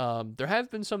 There have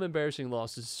been some embarrassing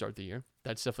losses to start the year.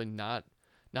 That's definitely not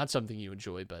something you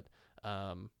enjoy, but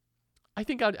I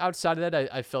think outside of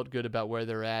that, I felt good about where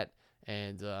they're at.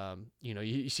 And,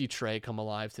 you see Trey come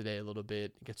alive today a little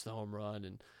bit, gets the home run.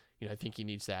 And, I think he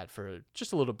needs that for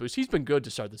just a little boost. He's been good to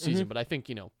start the season, but I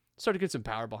think, start to get some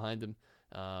power behind him.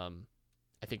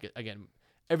 I think, again,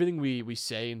 everything we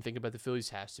say and think about the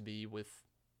Phillies has to be with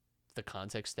the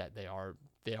context that they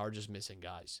are just missing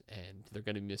guys. And they're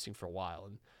going to be missing for a while.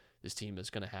 And this team is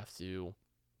going to have to,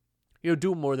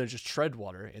 do more than just tread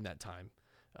water in that time.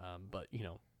 But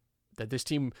that this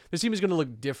team is going to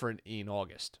look different in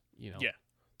August. Yeah,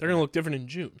 they're going to look different in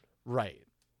June, right?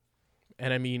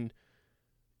 And I mean,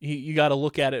 you got to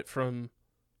look at it from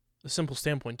a simple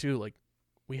standpoint too. Like,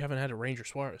 we haven't had a Ranger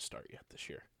Suarez start yet this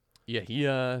year. Yeah, he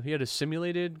had a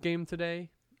simulated game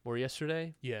today or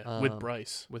yesterday. Yeah, with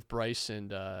Bryce and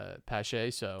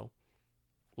PHI. So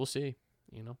we'll see.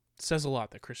 It says a lot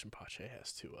that Christian PHI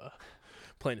has to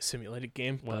play in a simulated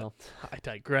game. Well, I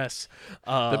digress.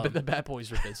 The Bat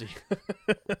Boys are busy.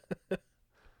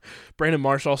 Brandon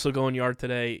Marsh also going yard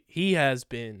today. He has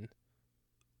been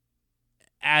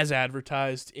as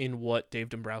advertised in what Dave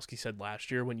Dombrowski said last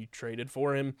year when you traded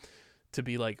for him to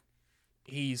be like,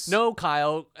 No,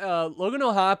 Kyle. Logan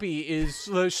O'Hoppe is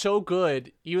so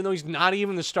good, even though he's not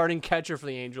even the starting catcher for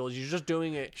the Angels. You're just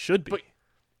doing it. Should be. But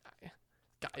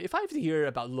if I have to hear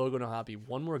about Logan O'Hoppe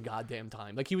one more goddamn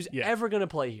time, like he was ever going to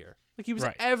play here. Like he was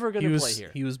ever going to play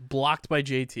here. He was blocked by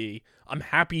JT. I'm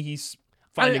happy he's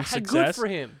finding success. Good for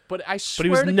him, but I swear he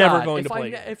was to never God, going to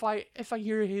play here. If I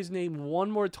hear his name one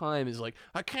more time, is like,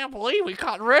 I can't believe we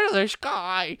got rid of this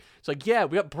guy. It's like, yeah,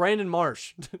 we got Brandon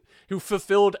Marsh, who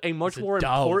fulfilled a much more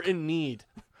important need.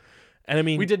 And I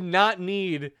mean, we did not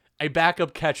need a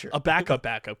backup catcher. A backup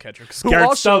catcher. Because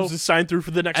Garrett Stubbs is signed through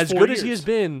for the next 4 years. As good as he has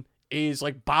been, is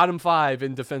like bottom 5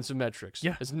 in defensive metrics.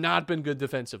 Yeah. Has not been good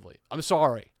defensively. I'm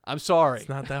sorry. It's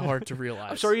not that hard to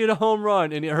realize. I'm sorry you had a home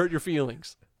run and it hurt your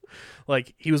feelings.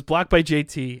 Like, he was blocked by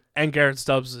JT, and Garrett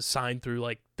Stubbs is signed through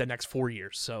like the next 4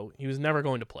 years, so he was never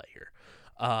going to play here.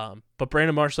 But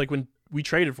Brandon Marsh, like when we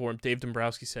traded for him, Dave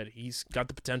Dombrowski said he's got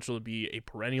the potential to be a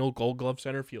perennial Gold Glove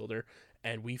center fielder,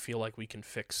 and we feel like we can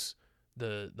fix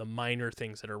the minor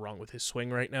things that are wrong with his swing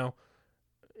right now.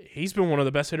 He's been one of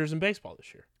the best hitters in baseball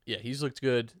this year. Yeah, he's looked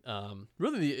good.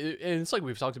 Really, and it's like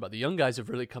we've talked about. The young guys have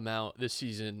really come out this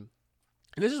season,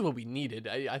 and this is what we needed.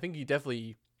 I think he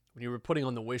definitely, when you were putting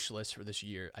on the wish list for this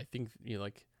year, I think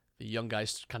like the young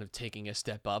guys kind of taking a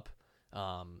step up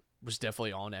was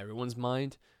definitely on everyone's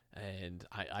mind, and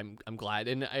I'm glad.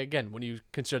 And again, when you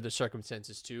consider the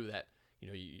circumstances too, that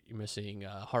you're missing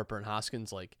Harper and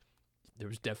Hoskins, like there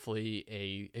was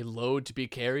definitely a load to be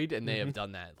carried, and they have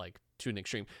done that like to an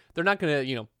extreme. They're not going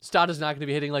to, Stott is not going to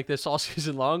be hitting like this all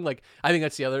season long. Like, I think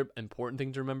that's the other important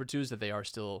thing to remember too, is that they are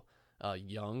still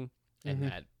young, and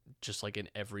that just like in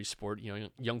every sport,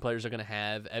 young players are going to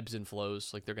have ebbs and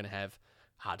flows. Like they're going to have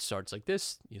hot starts like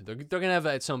this. They're going to have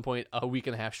at some point a week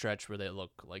and a half stretch where they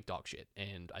look like dog shit.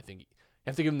 And I think you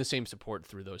have to give them the same support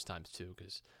through those times too,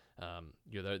 because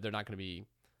they're not going to be.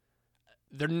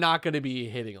 They're not going to be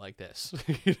hitting like this.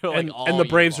 And the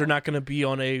Braves are not going to be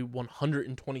on a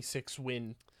 126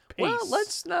 win pace. Well,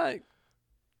 let's not.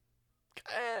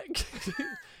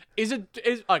 Is okay?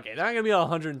 They're not going to be on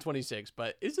 126,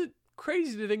 but is it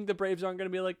crazy to think the Braves aren't going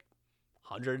to be like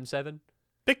 107?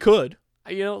 They could.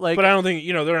 Like, But I don't think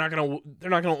they're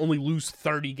not gonna only lose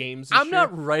 30 games. This I'm year.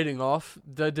 not writing off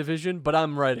the division, but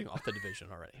I'm writing off the division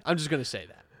already. I'm just gonna say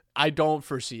that I don't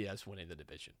foresee us winning the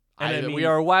division. And We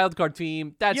are a wild card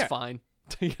team. That's Yeah. fine.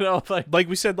 Like Like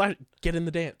we said, get in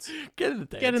the dance. get in the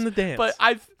dance. Get in the dance. But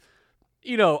I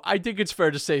think it's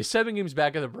fair to say 7 games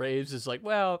back of the Braves is like,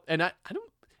 well, and I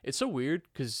don't. It's so weird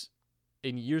because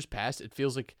in years past, it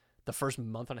feels like the first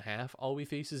month and a half, all we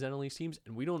face is NL East teams,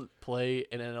 and we don't play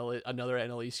another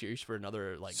NL East series for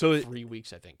another 3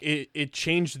 weeks, I think. It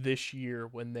changed this year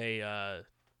when they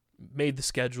made the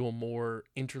schedule more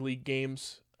interleague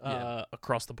games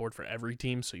across the board for every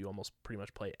team, so you almost pretty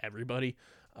much play everybody,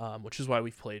 which is why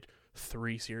we've played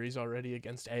 3 series already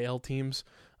against AL teams.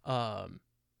 But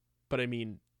I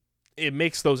mean, it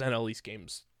makes those NL East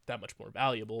games that much more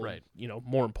valuable, right? And,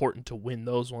 more important to win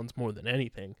those ones more than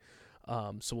anything.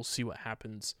 So we'll see what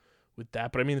happens with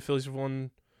that. But I mean, the Phillies have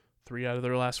won 3 out of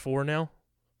their last 4 now,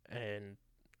 and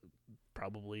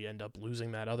probably end up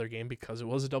losing that other game because it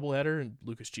was a doubleheader and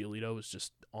Lucas Giolito was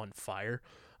just on fire.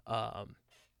 But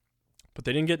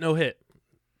they didn't get no hit.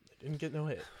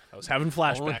 I was having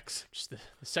flashbacks. Just the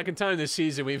second time this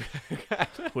season we've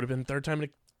Would have been third time in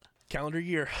a calendar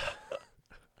year.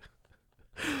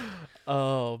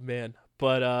 Oh man.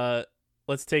 But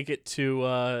let's take it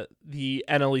to the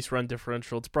NL East run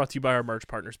differential. It's brought to you by our merch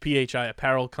partners, PHI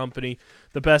Apparel Company,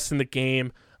 the best in the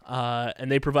game.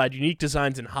 And they provide unique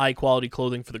designs and high-quality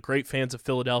clothing for the great fans of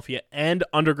Philadelphia and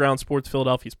Underground Sports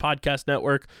Philadelphia's podcast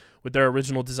network with their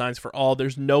original designs for all.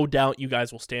 There's no doubt you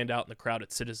guys will stand out in the crowd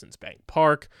at Citizens Bank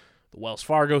Park, the Wells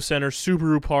Fargo Center,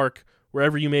 Subaru Park,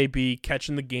 wherever you may be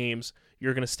catching the games.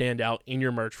 You're going to stand out in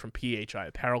your merch from PHI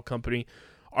Apparel Company.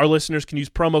 Our listeners can use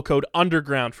promo code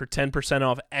UNDERGROUND for 10%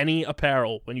 off any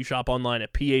apparel when you shop online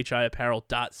at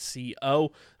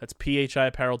phiapparel.co. That's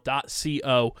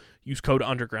phiapparel.co. Use code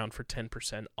UNDERGROUND for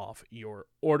 10% off your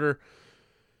order.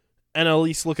 NL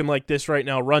East looking like this right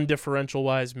now, run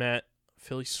differential-wise, Matt.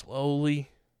 Philly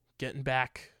slowly getting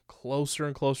back closer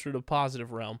and closer to the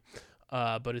positive realm.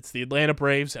 But it's the Atlanta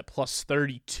Braves at plus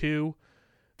 32.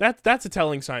 That's a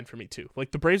telling sign for me too. Like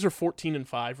the Braves are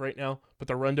 14-5 right now, but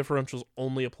their run differential is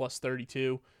only a plus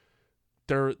 32.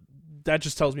 That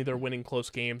just tells me they're winning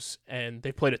close games, and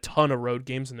they played a ton of road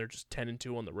games, and they're just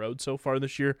 10-2 on the road so far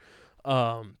this year.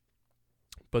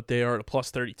 But they are at a plus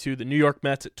 32. The New York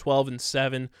Mets at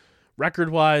 12-7,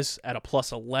 record wise at a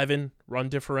plus 11, run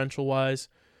differential wise.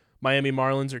 Miami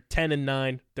Marlins are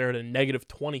 10-9. They're at a negative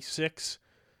 26.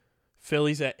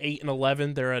 Phillies at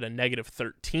 8-11. They're at a negative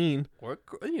 13. We're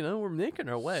making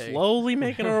our way. Slowly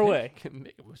making our way.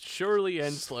 Surely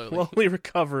and slowly. Slowly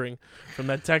recovering from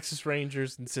that Texas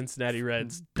Rangers and Cincinnati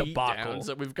Reds debacle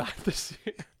that we've got this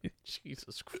year.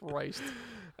 Jesus Christ.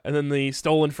 And then the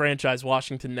stolen franchise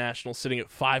Washington Nationals sitting at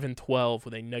 5-12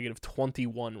 with a negative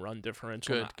 21 run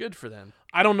differential. Good for them.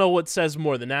 I don't know what says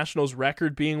more, the Nationals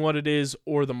record being what it is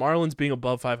or the Marlins being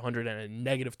above 500 and a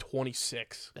negative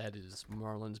 26. That is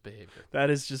Marlins behavior.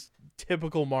 That is just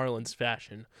typical Marlins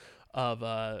fashion of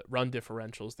run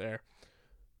differentials there.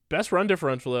 Best run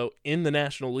differential, though, in the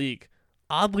National League,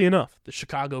 oddly enough, the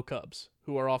Chicago Cubs,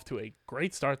 who are off to a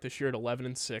great start this year at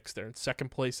 11-6. They're in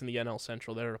second place in the NL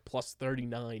Central. They're at a plus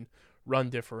 39 run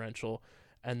differential.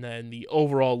 And then the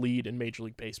overall lead in Major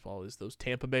League Baseball is those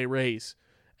Tampa Bay Rays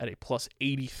at a plus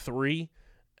 83.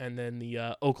 And then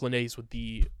the Oakland A's with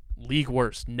the league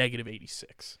worst, negative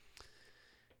 86.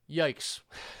 Yikes.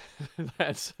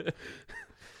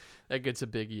 That gets a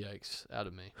big yikes out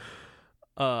of me.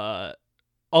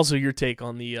 Also, your take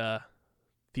on the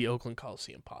Oakland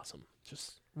Coliseum possum.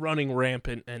 Just running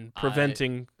rampant and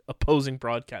preventing opposing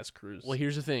broadcast crews. Well,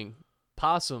 here's the thing.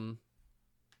 Possum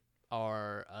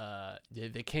are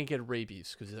they can't get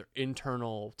rabies because their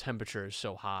internal temperature is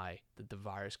so high that the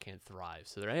virus can't thrive.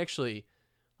 So they're actually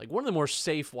like one of the more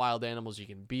safe wild animals you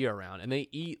can be around, and they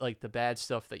eat like the bad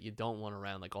stuff that you don't want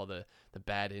around, like all the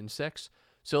bad insects.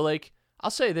 So like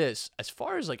I'll say this, as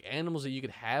far as like animals that you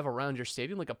could have around your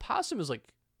stadium, like a possum is like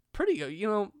pretty,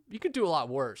 you could do a lot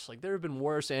worse. Like there have been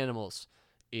worse animals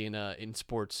in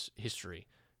sports history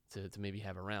to maybe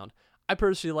have around. I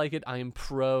personally like it. I am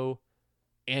pro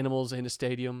animals in a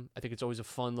stadium. I think it's always a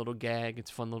fun little gag.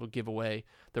 It's a fun little giveaway.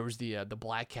 There was the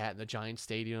black cat in the Giant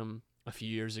Stadium a few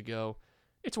years ago.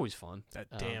 It's always fun. That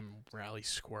damn rally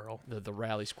squirrel. The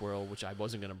rally squirrel, which I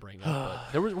wasn't going to bring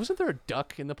up. But wasn't there a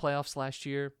duck in the playoffs last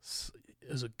year?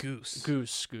 It was a goose.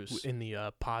 Goose. In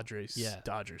the Padres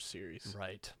Dodgers series.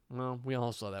 Right. Well, we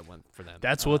all saw that one for them.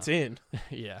 That's what's in.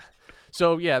 Yeah.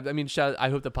 So, yeah, I mean, I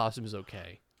hope the possum is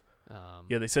okay.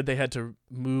 Yeah, they said they had to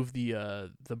move the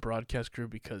broadcast crew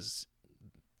because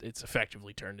it's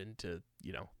effectively turned into,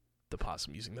 the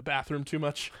possum using the bathroom too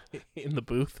much in the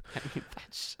booth. I mean,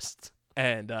 that's just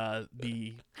And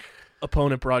the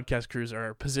opponent broadcast crews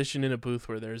are positioned in a booth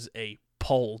where there's a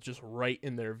pole just right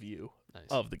in their view nice.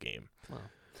 of the game. Wow.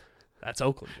 That's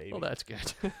Oakland, baby. Well, that's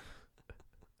good.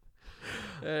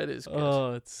 That is good.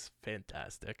 Oh, it's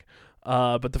fantastic.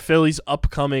 But the Phillies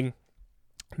upcoming,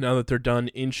 now that they're done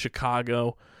in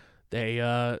Chicago, they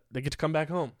get to come back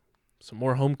home. Some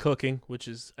more home cooking, which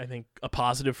is, I think, a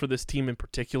positive for this team in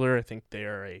particular. I think they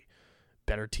are a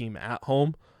better team at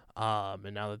home.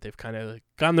 And now that they've kind of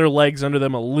gotten their legs under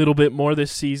them a little bit more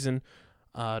this season,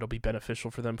 it'll be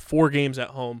beneficial for them. 4 games at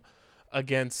home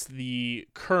against the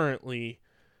currently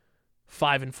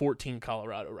 5-14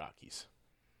 Colorado Rockies,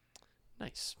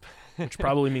 Nice. which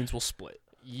probably means we'll split.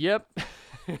 Yep.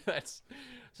 That's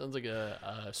sounds like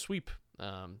a sweep.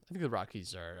 I think the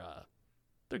Rockies are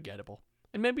they're gettable,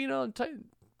 and maybe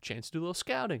chance to do a little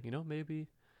scouting. Maybe.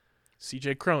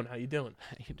 CJ Crone, how you doing?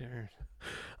 You darn.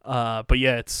 But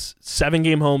yeah, it's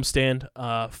 7-game homestand,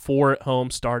 4 at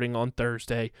home starting on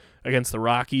Thursday against the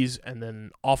Rockies, and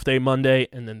then off day Monday,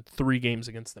 and then 3 games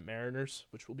against the Mariners,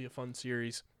 which will be a fun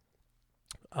series.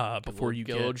 Before you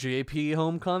Go get JP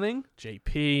homecoming.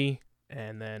 JP,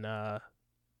 and then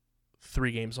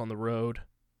 3 games on the road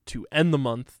to end the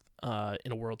month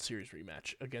in a World Series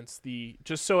rematch against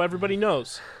just so everybody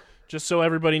knows,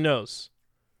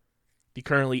 the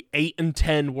currently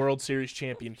 8-10 World Series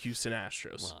champion Houston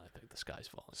Astros. Well, I think the sky's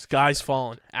falling. Sky's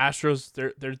fallen. Astros,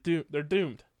 they're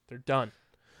doomed. They're done.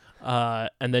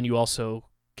 And then you also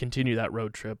continue that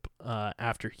road trip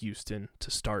after Houston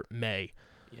to start May.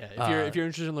 Yeah, if you're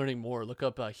interested in learning more, look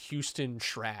up Houston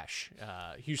Trash.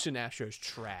 Houston Astros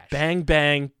Trash. Bang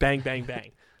bang bang bang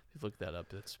bang. Look that up.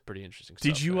 That's pretty interesting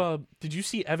stuff. Did you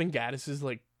see Evan Gaddis's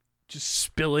just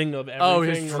spilling of everything? Oh,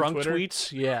 his on drunk Twitter?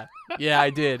 tweets? Yeah, I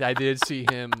did see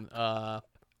him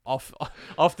off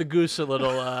the goose a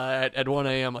little at 1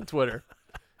 a.m. on Twitter.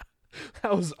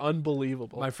 That was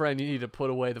unbelievable. My friend, you need to put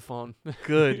away the phone.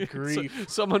 Good grief.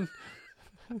 Someone.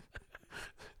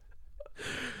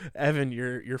 Evan,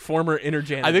 your former inner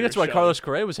janitor. I think that's why showed. Carlos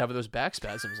Correa was having those back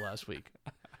spasms last week.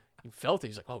 He felt it.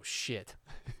 He's like, oh shit.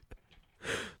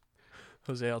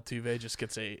 Jose Altuve just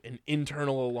gets an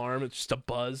internal alarm. It's just a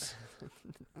buzz.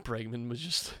 Bregman was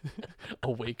just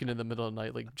awakened in the middle of the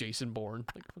night like Jason Bourne,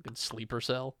 like fucking sleeper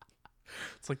cell.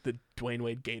 It's like the Dwayne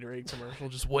Wade Gatorade commercial,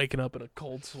 just waking up in a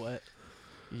cold sweat.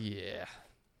 Yeah,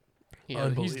 he's dead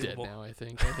Unbelievable. now. I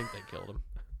think they killed him.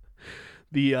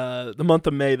 The month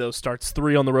of May though starts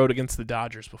 3 on the road against the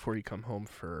Dodgers before you come home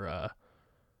for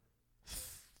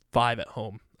 5 at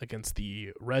home against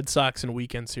the Red Sox in a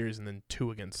weekend series, and then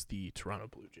 2 against the Toronto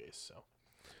Blue Jays. So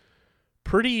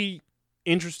pretty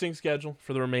interesting schedule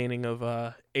for the remaining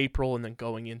of April, and then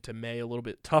going into May, a little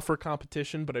bit tougher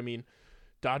competition. But I mean,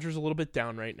 Dodgers a little bit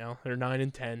down right now. They're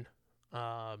 9-10,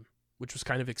 which was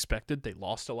kind of expected. They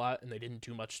lost a lot, and they didn't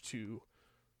do much to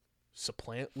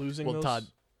supplant losing. Well, those.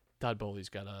 Todd Bowley's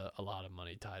got a lot of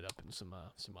money tied up in some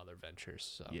other ventures.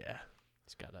 So Yeah.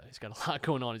 he's got a lot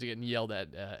going on. He's getting yelled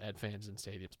at fans in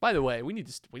stadiums. By the way, we need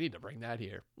to bring that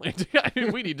here.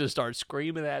 We need to start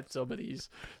screaming at some of these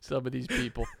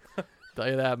people. Tell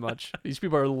you that much. These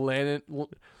people are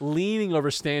leaning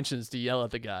over stanchions to yell at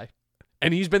the guy,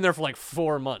 and he's been there for like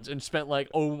 4 months and spent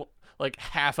like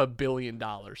 $500 million,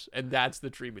 and that's the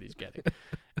treatment he's getting.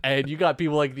 And you got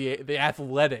people like the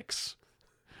Athletics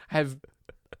have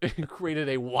created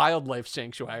a wildlife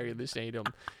sanctuary in the stadium.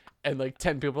 And like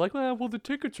 10 people are like, well, the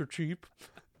tickets are cheap.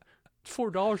 It's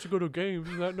 $4 to go to a game.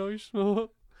 Isn't that nice? God.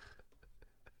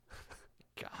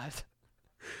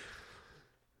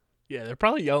 Yeah, they're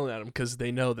probably yelling at him because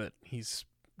they know that he's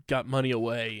got money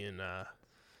away in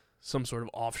some sort of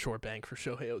offshore bank for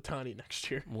Shohei Ohtani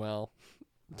next year. Well,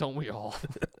 don't we all?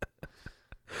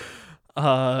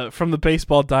 From the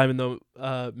baseball diamond, though,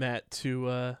 Matt,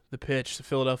 to the pitch, the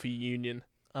Philadelphia Union.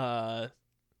 Talk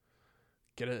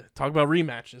about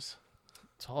rematches.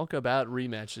 Talk about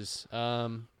rematches.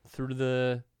 Through to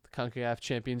the CONCACAF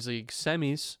Champions League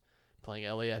semis, playing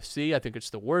LAFC. I think it's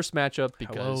the worst matchup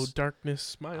because Hello,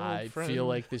 darkness, my old I friend. feel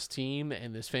like this team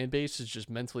and this fan base has just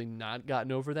mentally not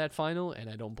gotten over that final, and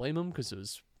I don't blame them because it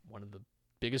was one of the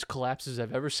biggest collapses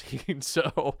I've ever seen.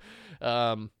 So,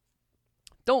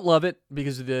 don't love it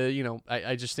because of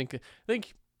I just think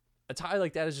a tie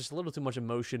like that is just a little too much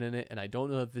emotion in it, and I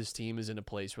don't know if this team is in a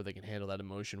place where they can handle that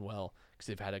emotion well because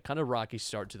they've had a kind of rocky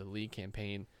start to the league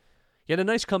campaign. He had a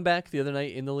nice comeback the other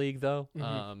night in the league, though.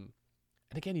 Mm-hmm.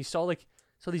 And again, you saw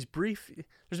these brief.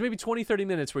 There's maybe 20, 30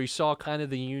 minutes where you saw kind of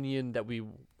the Union that we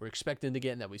were expecting to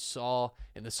get and that we saw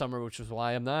in the summer, which was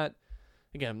why I'm not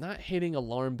again, I'm not hitting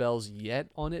alarm bells yet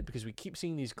on it because we keep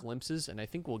seeing these glimpses, and I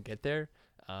think we'll get there.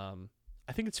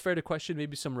 I think it's fair to question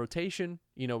maybe some rotation.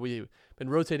 We've been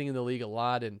rotating in the league a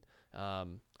lot, and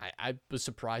I was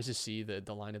surprised to see the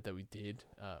lineup that we did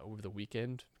over the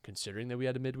weekend, considering that we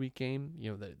had a midweek game.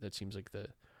 That seems like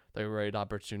the right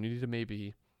opportunity to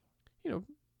maybe,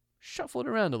 shuffle it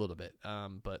around a little bit.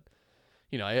 But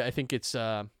I think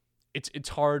it's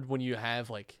hard when you have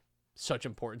like such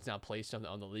importance now placed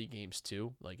on the league games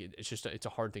too. Like it's a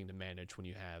hard thing to manage when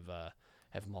you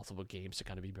have multiple games to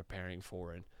kind of be preparing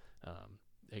for, and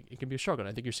it can be a struggle. And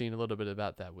I think you're seeing a little bit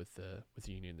about that with the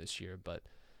Union this year, but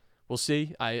we'll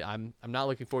see. I'm not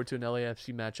looking forward to an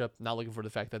LAFC matchup. Not looking for the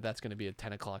fact that that's going to be a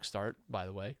 10:00 start, by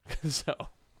the way. So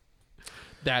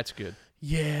that's good.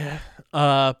 Yeah.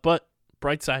 But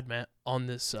bright side, Matt, on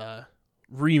this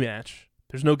rematch,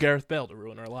 there's no Gareth Bale to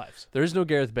ruin our lives. There is no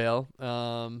Gareth Bale.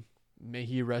 May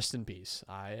he rest in peace.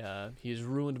 He has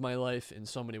ruined my life in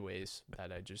so many ways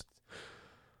that I just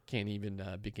can't even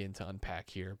begin to unpack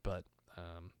here. But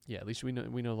at least we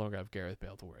no longer have Gareth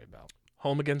Bale to worry about.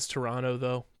 Home against Toronto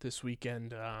though this weekend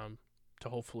to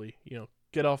hopefully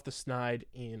get off the snide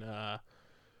in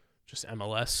just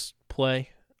MLS play.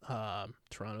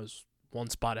 Toronto's one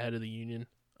spot ahead of the Union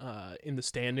in the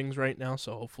standings right now,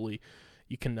 so hopefully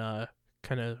you can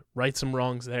kind of right some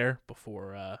wrongs there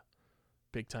before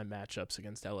big-time matchups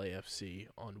against LAFC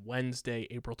on Wednesday,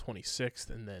 April 26th,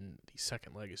 and then the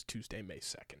second leg is Tuesday, May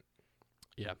 2nd.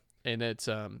 Yeah, and it's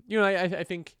I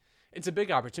think it's a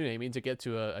big opportunity. I mean, to get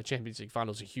to a Champions League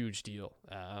final is a huge deal,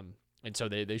 and so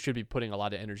they should be putting a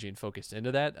lot of energy and focus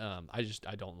into that.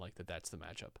 I don't like that that's the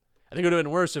matchup. I think it would have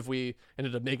been worse if we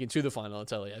ended up making to the final.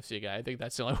 It's LAFC guy. I think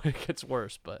that's the only way it gets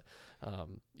worse. But I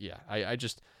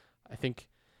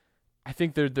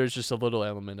think there's just a little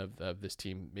element of this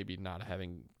team maybe not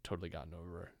having totally gotten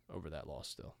over that loss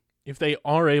still. If they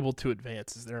are able to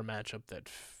advance, is there a matchup that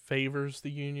favors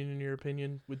the Union in your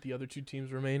opinion with the other two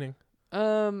teams remaining?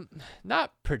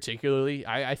 Not particularly.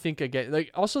 I think again, like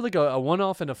also like a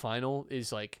one-off in a final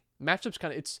is like matchups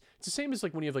kind of it's the same as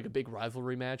like when you have like a big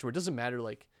rivalry match where it doesn't matter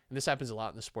like, and this happens a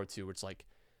lot in the sport too, where it's like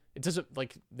it doesn't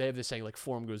like they have this saying like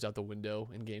form goes out the window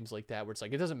in games like that where it's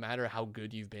like it doesn't matter how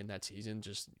good you've been that season,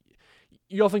 just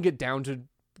you often get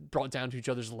brought down to each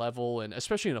other's level, and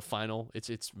especially in a final,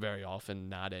 it's very often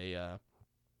not a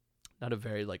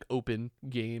very like open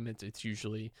game. It's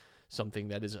usually something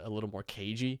that is a little more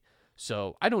cagey.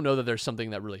 So I don't know that there's something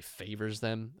that really favors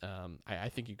them. I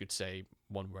think you could say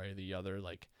one way or the other,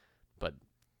 like, but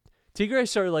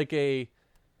Tigres are like a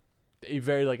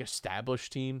very like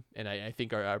established team, and I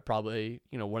think are probably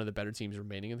one of the better teams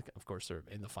remaining. Of course, they're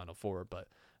in the Final Four, but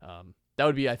that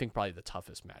would be I think probably the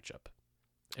toughest matchup,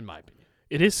 in my opinion.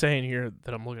 It is saying here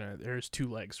that I'm looking at there's 2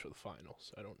 legs for the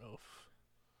finals. I don't know if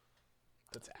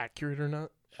that's accurate or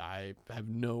not. I have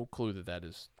no clue that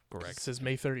is correct. It says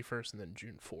May 31st and then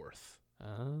June 4th.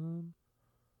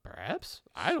 Perhaps,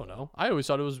 I don't know. I always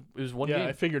thought it was one game. Yeah,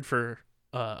 I figured for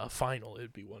a final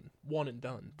it'd be one and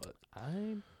done, but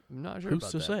I'm not sure. Who's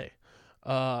about to that. say?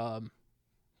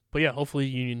 But yeah, hopefully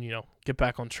Union, get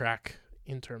back on track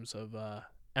in terms of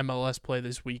MLS play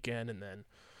this weekend, and then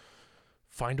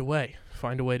find a way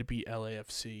to beat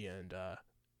LAFC. And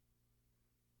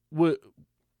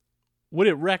would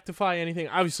it rectify anything?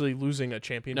 Obviously, losing a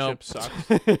championship sucks.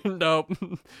 Nope.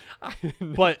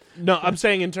 But no, I'm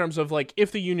saying in terms of like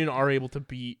if the Union are able to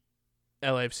beat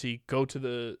LAFC, go to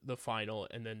the final,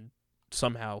 and then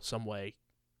somehow, some way,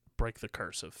 break the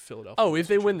curse of Philadelphia. Oh, if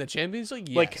they win the Champions League,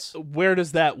 yes. Like, where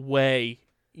does that weigh,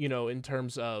 in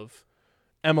terms of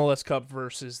MLS Cup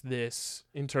versus this,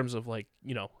 in terms of, like,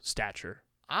 stature?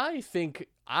 I think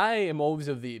I am always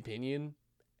of the opinion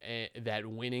that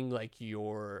winning, like,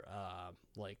 your,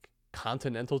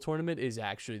 continental tournament is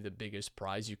actually the biggest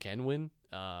prize you can win.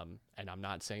 And I'm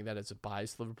not saying that as a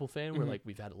biased Liverpool fan, where, like,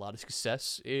 we've had a lot of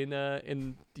success in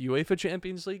the UEFA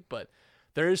Champions League, but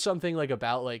there is something, like,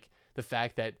 about, like, the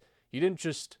fact that you didn't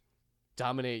just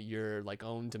dominate your like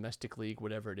own domestic league,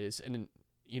 whatever it is, and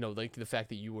like the fact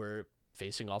that you were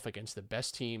facing off against the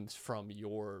best teams from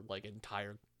your like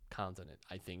entire continent,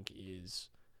 I think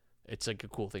it's like a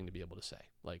cool thing to be able to say.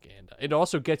 Like, and it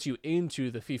also gets you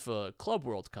into the FIFA Club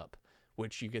World Cup,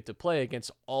 which you get to play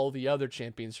against all the other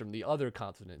champions from the other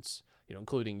continents,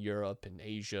 including Europe and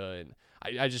Asia, and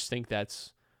I just think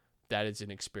that is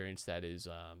an experience that is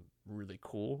really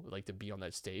cool, like to be on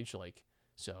that stage, like.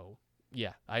 So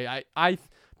yeah, I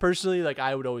personally like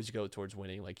I would always go towards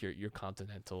winning like your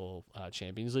continental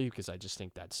Champions League, because I just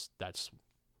think that's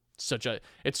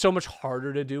it's so much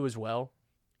harder to do as well.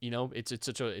 it's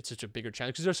such a bigger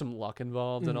challenge because there's some luck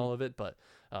involved in all of it. But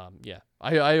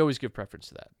I always give preference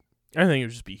to that. I think it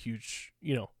would just be huge,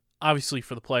 obviously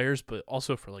for the players, but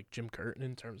also for like Jim Curtin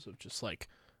in terms of just like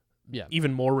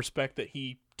even more respect that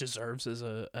he deserves as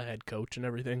a head coach and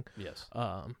everything. Yes.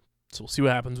 So we'll see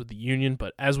what happens with the union.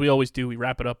 But as we always do, we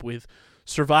wrap it up with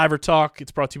Survivor Talk.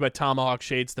 It's brought to you by Tomahawk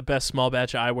Shades, the best small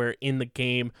batch eyewear in the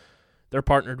game. They're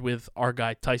partnered with our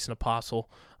guy Tyson Apostle,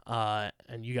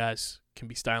 and you guys can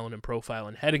be styling and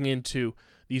profiling heading into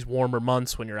these warmer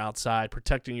months when you're outside,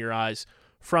 protecting your eyes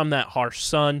from that harsh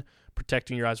sun,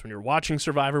 protecting your eyes when you're watching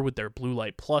Survivor with their Blue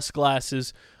Light Plus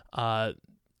glasses.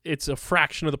 It's a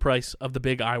fraction of the price of the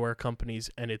big eyewear companies,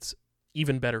 and it's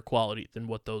even better quality than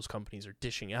what those companies are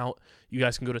dishing out. You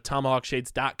guys can go to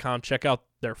tomahawkshades.com, check out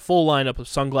their full lineup of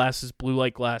sunglasses, blue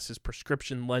light glasses,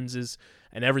 prescription lenses,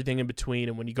 and everything in between.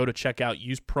 And when you go to checkout,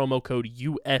 use promo code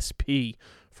USP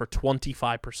for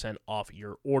 25% off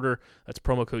your order. That's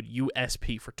promo code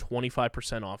USP for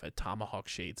 25% off at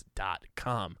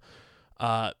tomahawkshades.com.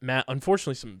 Matt,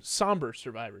 unfortunately, some somber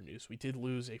Survivor news. We did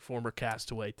lose a former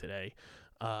castaway today.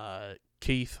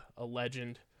 Keith, a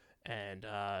legend, and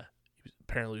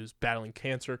apparently he was battling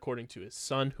cancer, according to his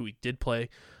son, who he did play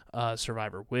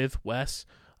Survivor with, Wes.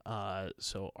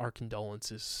 So our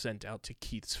condolences sent out to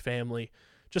Keith's family.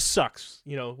 Just sucks,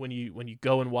 when you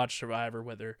go and watch Survivor,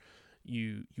 whether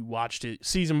you watched it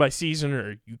season by season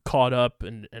or you caught up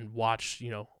and watched,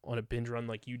 on a binge run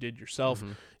like you did yourself,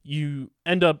 you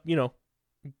end up,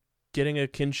 getting a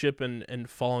kinship and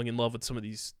falling in love with some of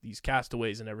these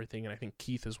castaways and everything. And I think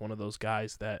Keith is one of those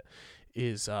guys that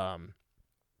is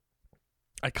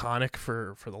iconic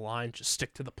for the line, just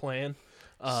stick to the plan.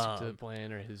 Stick to the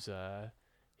plan, or his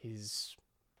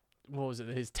what was it?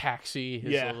 His taxi,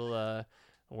 his little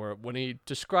or when he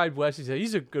described Wes, he said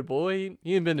he's a good boy.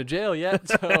 He ain't been to jail yet.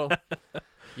 So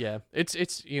yeah, it's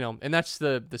and that's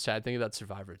the sad thing about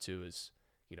Survivor too is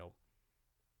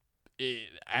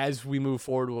as we move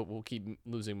forward, we'll keep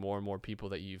losing more and more people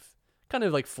that you've kind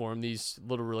of like formed these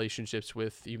little relationships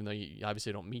with, even though you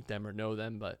obviously don't meet them or know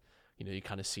them, but you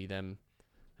kind of see them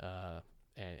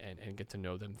and get to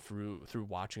know them through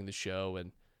watching the show,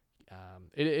 and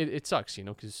it sucks,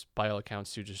 because by all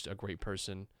accounts, too, just a great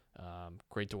person,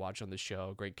 great to watch on the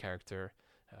show, great character,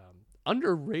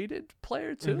 underrated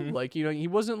player too. Like he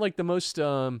wasn't like the most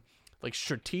like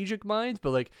strategic mind, but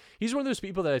like he's one of those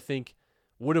people that I think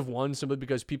would have won simply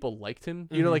because people liked him.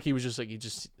 Like he was just like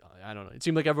I don't know. It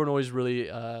seemed like everyone always really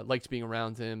liked being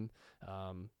around him.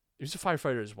 He was a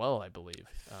firefighter as well, I believe.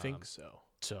 I think so.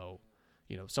 So,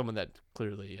 someone that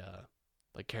clearly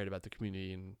like cared about the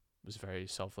community and was very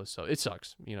selfless. So it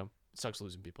sucks. It sucks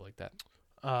losing people like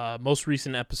that. Most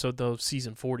recent episode though,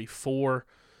 season 44.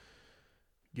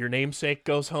 Your namesake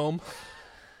goes home.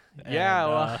 Yeah,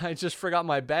 well, I just forgot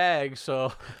my bag,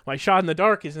 so my shot in the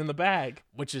dark is in the bag,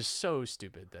 which is so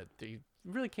stupid that they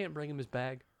really can't bring him his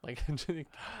bag. Like,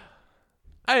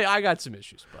 I got some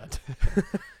issues, but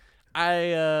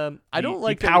I don't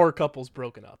like the power couple's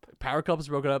broken up. Power couple's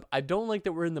broken up. I don't like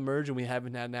that we're in the merge and we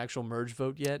haven't had an actual merge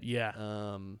vote yet. Yeah.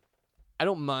 I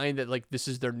don't mind that like this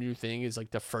is their new thing. Is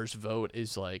like the first vote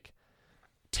is like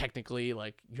technically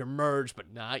like you're merged,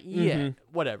 but not yet.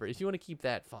 Whatever. If you want to keep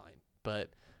that, fine. But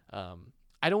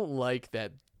I don't like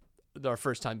that our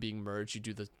first time being merged, you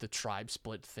do the tribe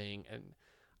split thing, and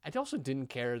I also didn't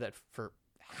care that for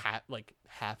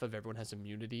half of everyone has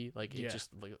immunity. Like it just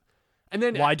like, and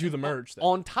then why do the merge? Then?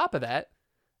 On top of that,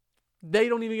 they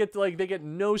don't even get to, like they get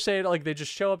no say. Like they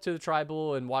just show up to the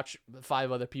tribal and watch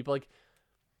 5 other people. Like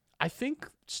I think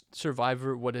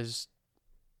Survivor, what has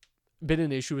been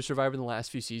an issue with Survivor in the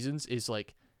last few seasons is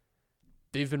like,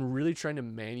 they've been really trying to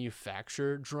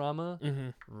manufacture drama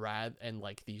and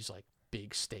like these like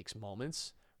big stakes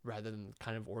moments rather than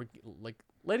kind of like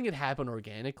letting it happen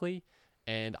organically.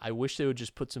 And I wish they would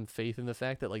just put some faith in the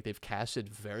fact that like they've casted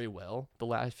very well the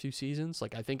last few seasons.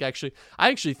 Like I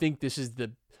actually think this is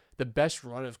the best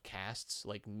run of casts,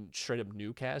 like straight up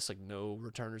new casts, like no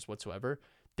returners whatsoever,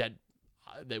 that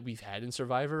we've had in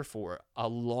Survivor for a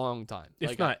long time,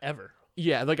 if like, not ever.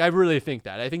 Yeah, like I really think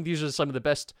that. I think these are some of the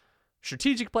best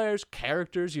strategic players,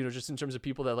 characters, just in terms of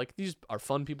people that like these are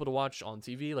fun people to watch on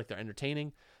TV, like they're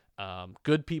entertaining,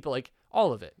 good people, like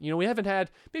all of it. We haven't had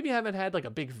like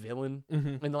a big villain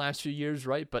in the last few years,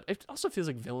 right? But it also feels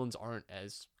like villains aren't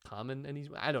as common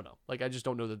anymore. I don't know. Like I just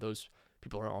don't know that those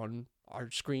people are on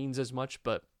our screens as much,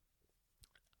 but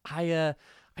I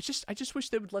just wish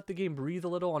they would let the game breathe a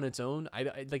little on its own.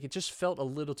 I like it just felt a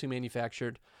little too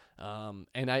manufactured.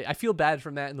 And I feel bad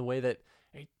from that in the way that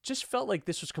it just felt like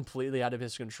this was completely out of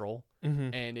his control,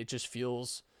 and it just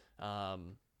feels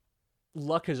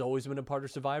luck has always been a part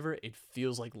of Survivor. It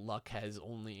feels like luck has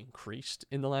only increased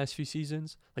in the last few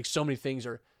seasons. Like, so many things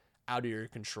are out of your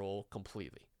control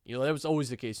completely. You know, that was always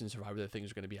the case in Survivor, that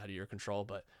things are going to be out of your control,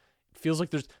 but it feels like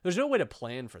there's no way to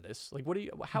plan for this. Like,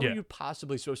 how are you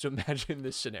possibly supposed to imagine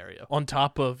this scenario? On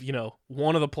top of,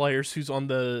 one of the players who's on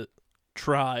the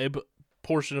tribe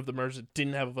portion of the merge that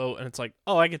didn't have a vote, and it's like,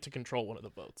 oh, I get to control one of the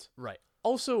votes. Right.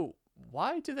 Also,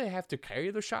 why do they have to carry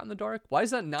their shot in the dark? Why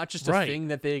is that not just a thing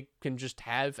that they can just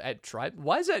have at tribe?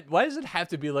 Why does it have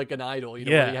to be like an idol? You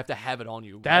know, where you have to have it on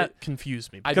you. That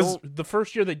confused me, because the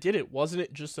first year they did it, wasn't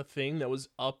it just a thing that was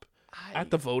up at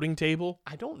the voting table?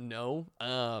 I don't know.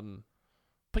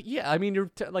 But yeah, I mean,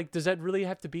 like, does that really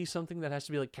have to be something that has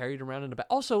to be like carried around in a bag?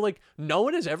 Also, like, no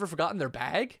one has ever forgotten their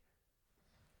bag.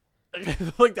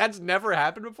 Like, that's never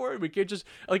happened before. We can't just,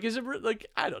 like, is it like,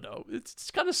 I don't know.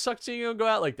 It's kind of sucks seeing them go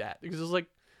out like that, because it's like,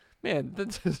 man,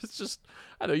 it's just,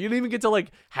 I don't know. You don't even get to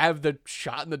like have the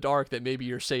shot in the dark that maybe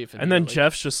you're safe. And then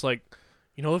Jeff's just like,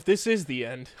 if this is the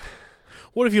end,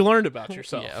 what have you learned about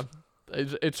yourself? Yeah,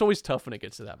 it's always tough when it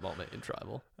gets to that moment in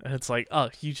tribal. And it's like, oh,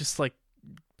 you just like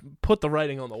put the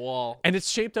writing on the wall. And it's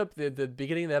shaped up, the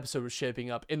beginning of the episode was shaping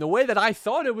up in the way that I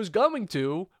thought it was going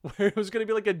to, where it was going to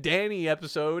be like a Danny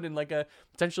episode and like a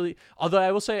potentially, although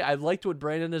I will say I liked what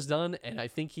Brandon has done, and I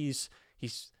think he's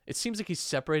it seems like he's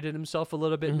separated himself a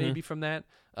little bit maybe from that.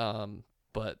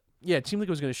 But yeah, it seemed like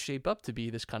it was going to shape up to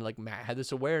be this kind of like Matt had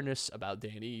this awareness about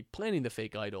Danny planning the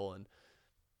fake idol, and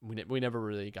we never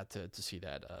really got to see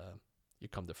that you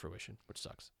come to fruition, which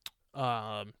sucks.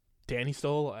 Danny's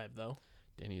still alive though.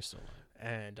 Danny is still alive.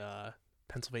 And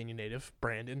Pennsylvania native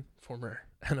Brandon, former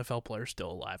NFL player,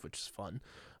 still alive, which is fun.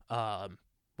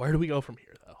 Where do we go from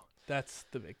here, though? That's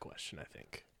the big question, I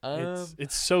think.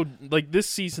 It's so, like, this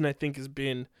season, I think, has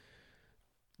been,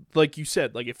 like you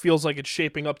said, like, it feels like it's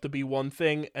shaping up to be one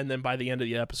thing, and then by the end of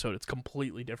the episode, it's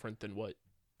completely different than what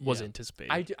was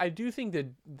anticipated. I do think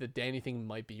that the Danny thing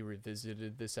might be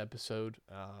revisited this episode,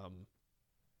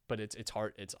 but it's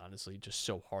hard. It's honestly just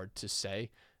so hard to say.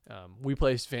 We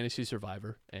played Fantasy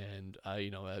Survivor, and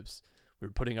we were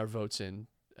putting our votes in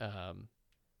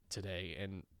today,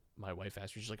 and my wife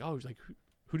asked me, she's like,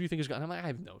 who do you think is going? I'm like, I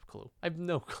have no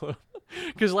clue.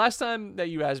 Because last time that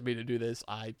you asked me to do this,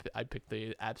 I picked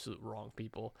the absolute wrong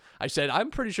people. I said,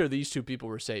 I'm pretty sure these two people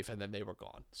were safe, and then they were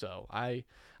gone. So I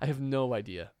have no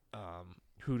idea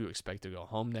who to expect to go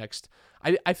home next.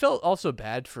 I felt also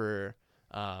bad for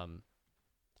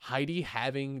Heidi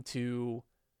having to,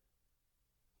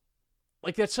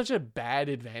 like, that's such a bad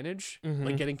advantage,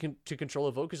 like getting to control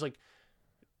a vote, because like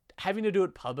having to do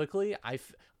it publicly, I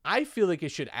feel like it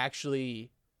should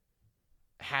actually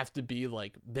have to be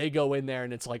like they go in there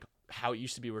and it's like how it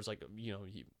used to be, where it's like,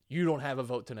 you don't have a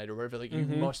vote tonight or whatever, like you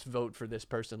must vote for this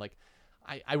person. Like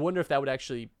I wonder if that would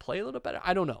actually play a little better.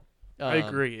 I don't know. I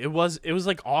agree. It was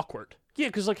like awkward. Yeah,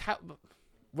 because like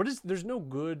there's no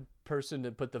good person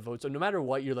to put the votes on, no matter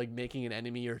what. You're like making an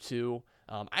enemy or two.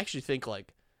 I actually think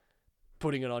like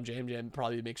putting it on Jam Jam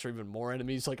probably makes her even more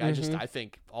enemies. Like I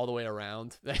think all the way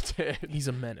around that's it. He's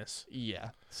a menace. Yeah.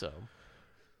 So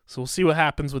we'll see what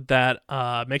happens with that.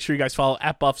 Make sure you guys follow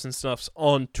at Buffs and Stuffs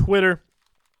on Twitter,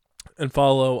 and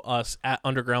follow us at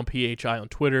Underground PHI on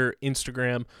Twitter,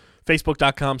 Instagram,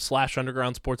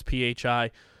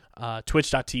 Facebook.com/UndergroundSportsPHI,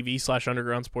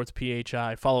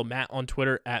 Twitch.tv/UndergroundSportsPHI. Follow Matt on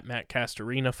Twitter at Matt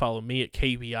Castorina. Follow me at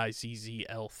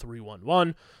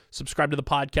KBIZZL311. Subscribe to the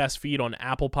podcast feed on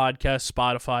Apple Podcasts,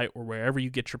 Spotify, or wherever you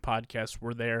get your podcasts.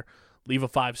 We're there. Leave a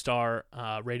 5-star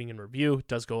rating and review. It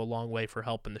does go a long way for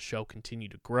helping the show continue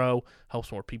to grow. Helps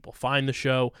more people find the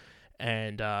show.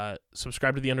 And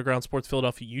subscribe to the Underground Sports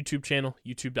Philadelphia YouTube channel,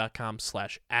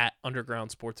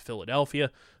 youtube.com/@UndergroundSportsPhiladelphia.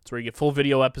 It's where you get full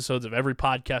video episodes of every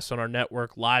podcast on our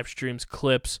network, live streams,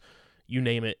 clips, you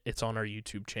name it. It's on our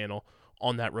YouTube channel.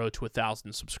 On that road to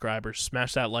 1,000 subscribers.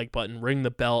 Smash that like button, ring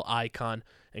the bell icon,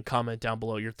 and comment down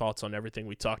below your thoughts on everything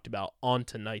we talked about on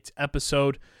tonight's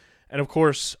episode. And, of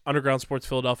course, Underground Sports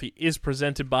Philadelphia is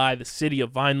presented by the City of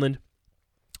Vineland.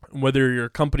 Whether you're a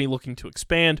company looking to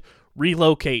expand,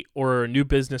 relocate, or a new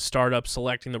business startup,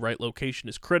 selecting the right location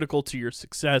is critical to your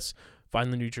success.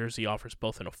 Vineland, New Jersey offers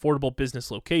both an affordable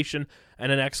business location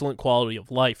and an excellent quality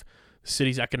of life. The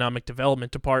city's economic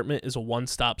development department is a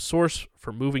one-stop source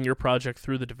for moving your project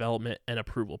through the development and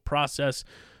approval process.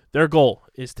 Their goal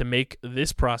is to make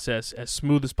this process as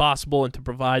smooth as possible and to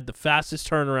provide the fastest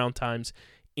turnaround times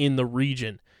in the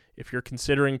region. If you're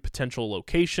considering potential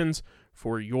locations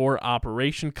for your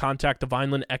operation, contact the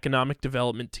Vineland Economic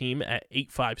Development Team at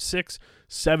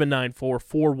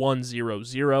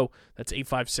 856-794-4100. That's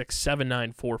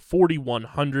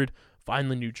 856-794-4100.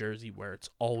 Vineland, New Jersey, where it's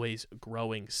always a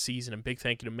growing season. And big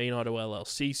thank you to Main Auto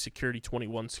LLC, Security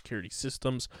 21 Security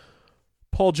Systems,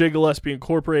 Paul J. Gillespie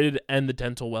Incorporated, and the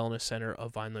Dental Wellness Center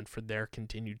of Vineland for their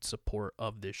continued support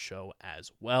of this show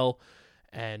as well.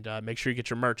 And make sure you get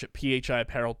your merch at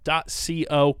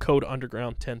phiapparel.co, code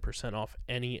underground, 10% off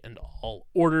any and all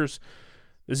orders.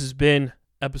 This has been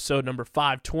episode number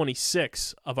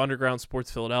 526 of Underground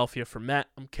Sports Philadelphia. For Matt,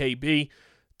 I'm KB.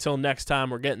 Till next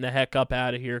time, we're getting the heck up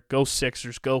out of here. Go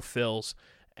Sixers, go Phils,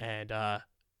 and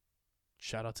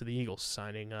shout out to the Eagles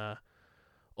signing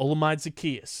Olamide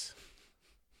Zacchaeus.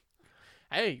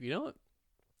 Hey, you know what?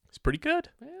 He's pretty good.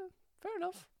 Yeah, fair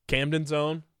enough. Camden's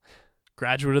own,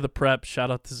 graduate of the prep.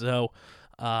 Shout out to Zoe,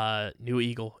 new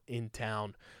Eagle in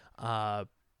town.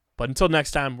 But until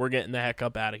next time, we're getting the heck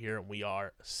up out of here, and we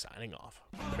are signing off.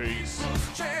 Peace.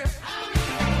 Champ.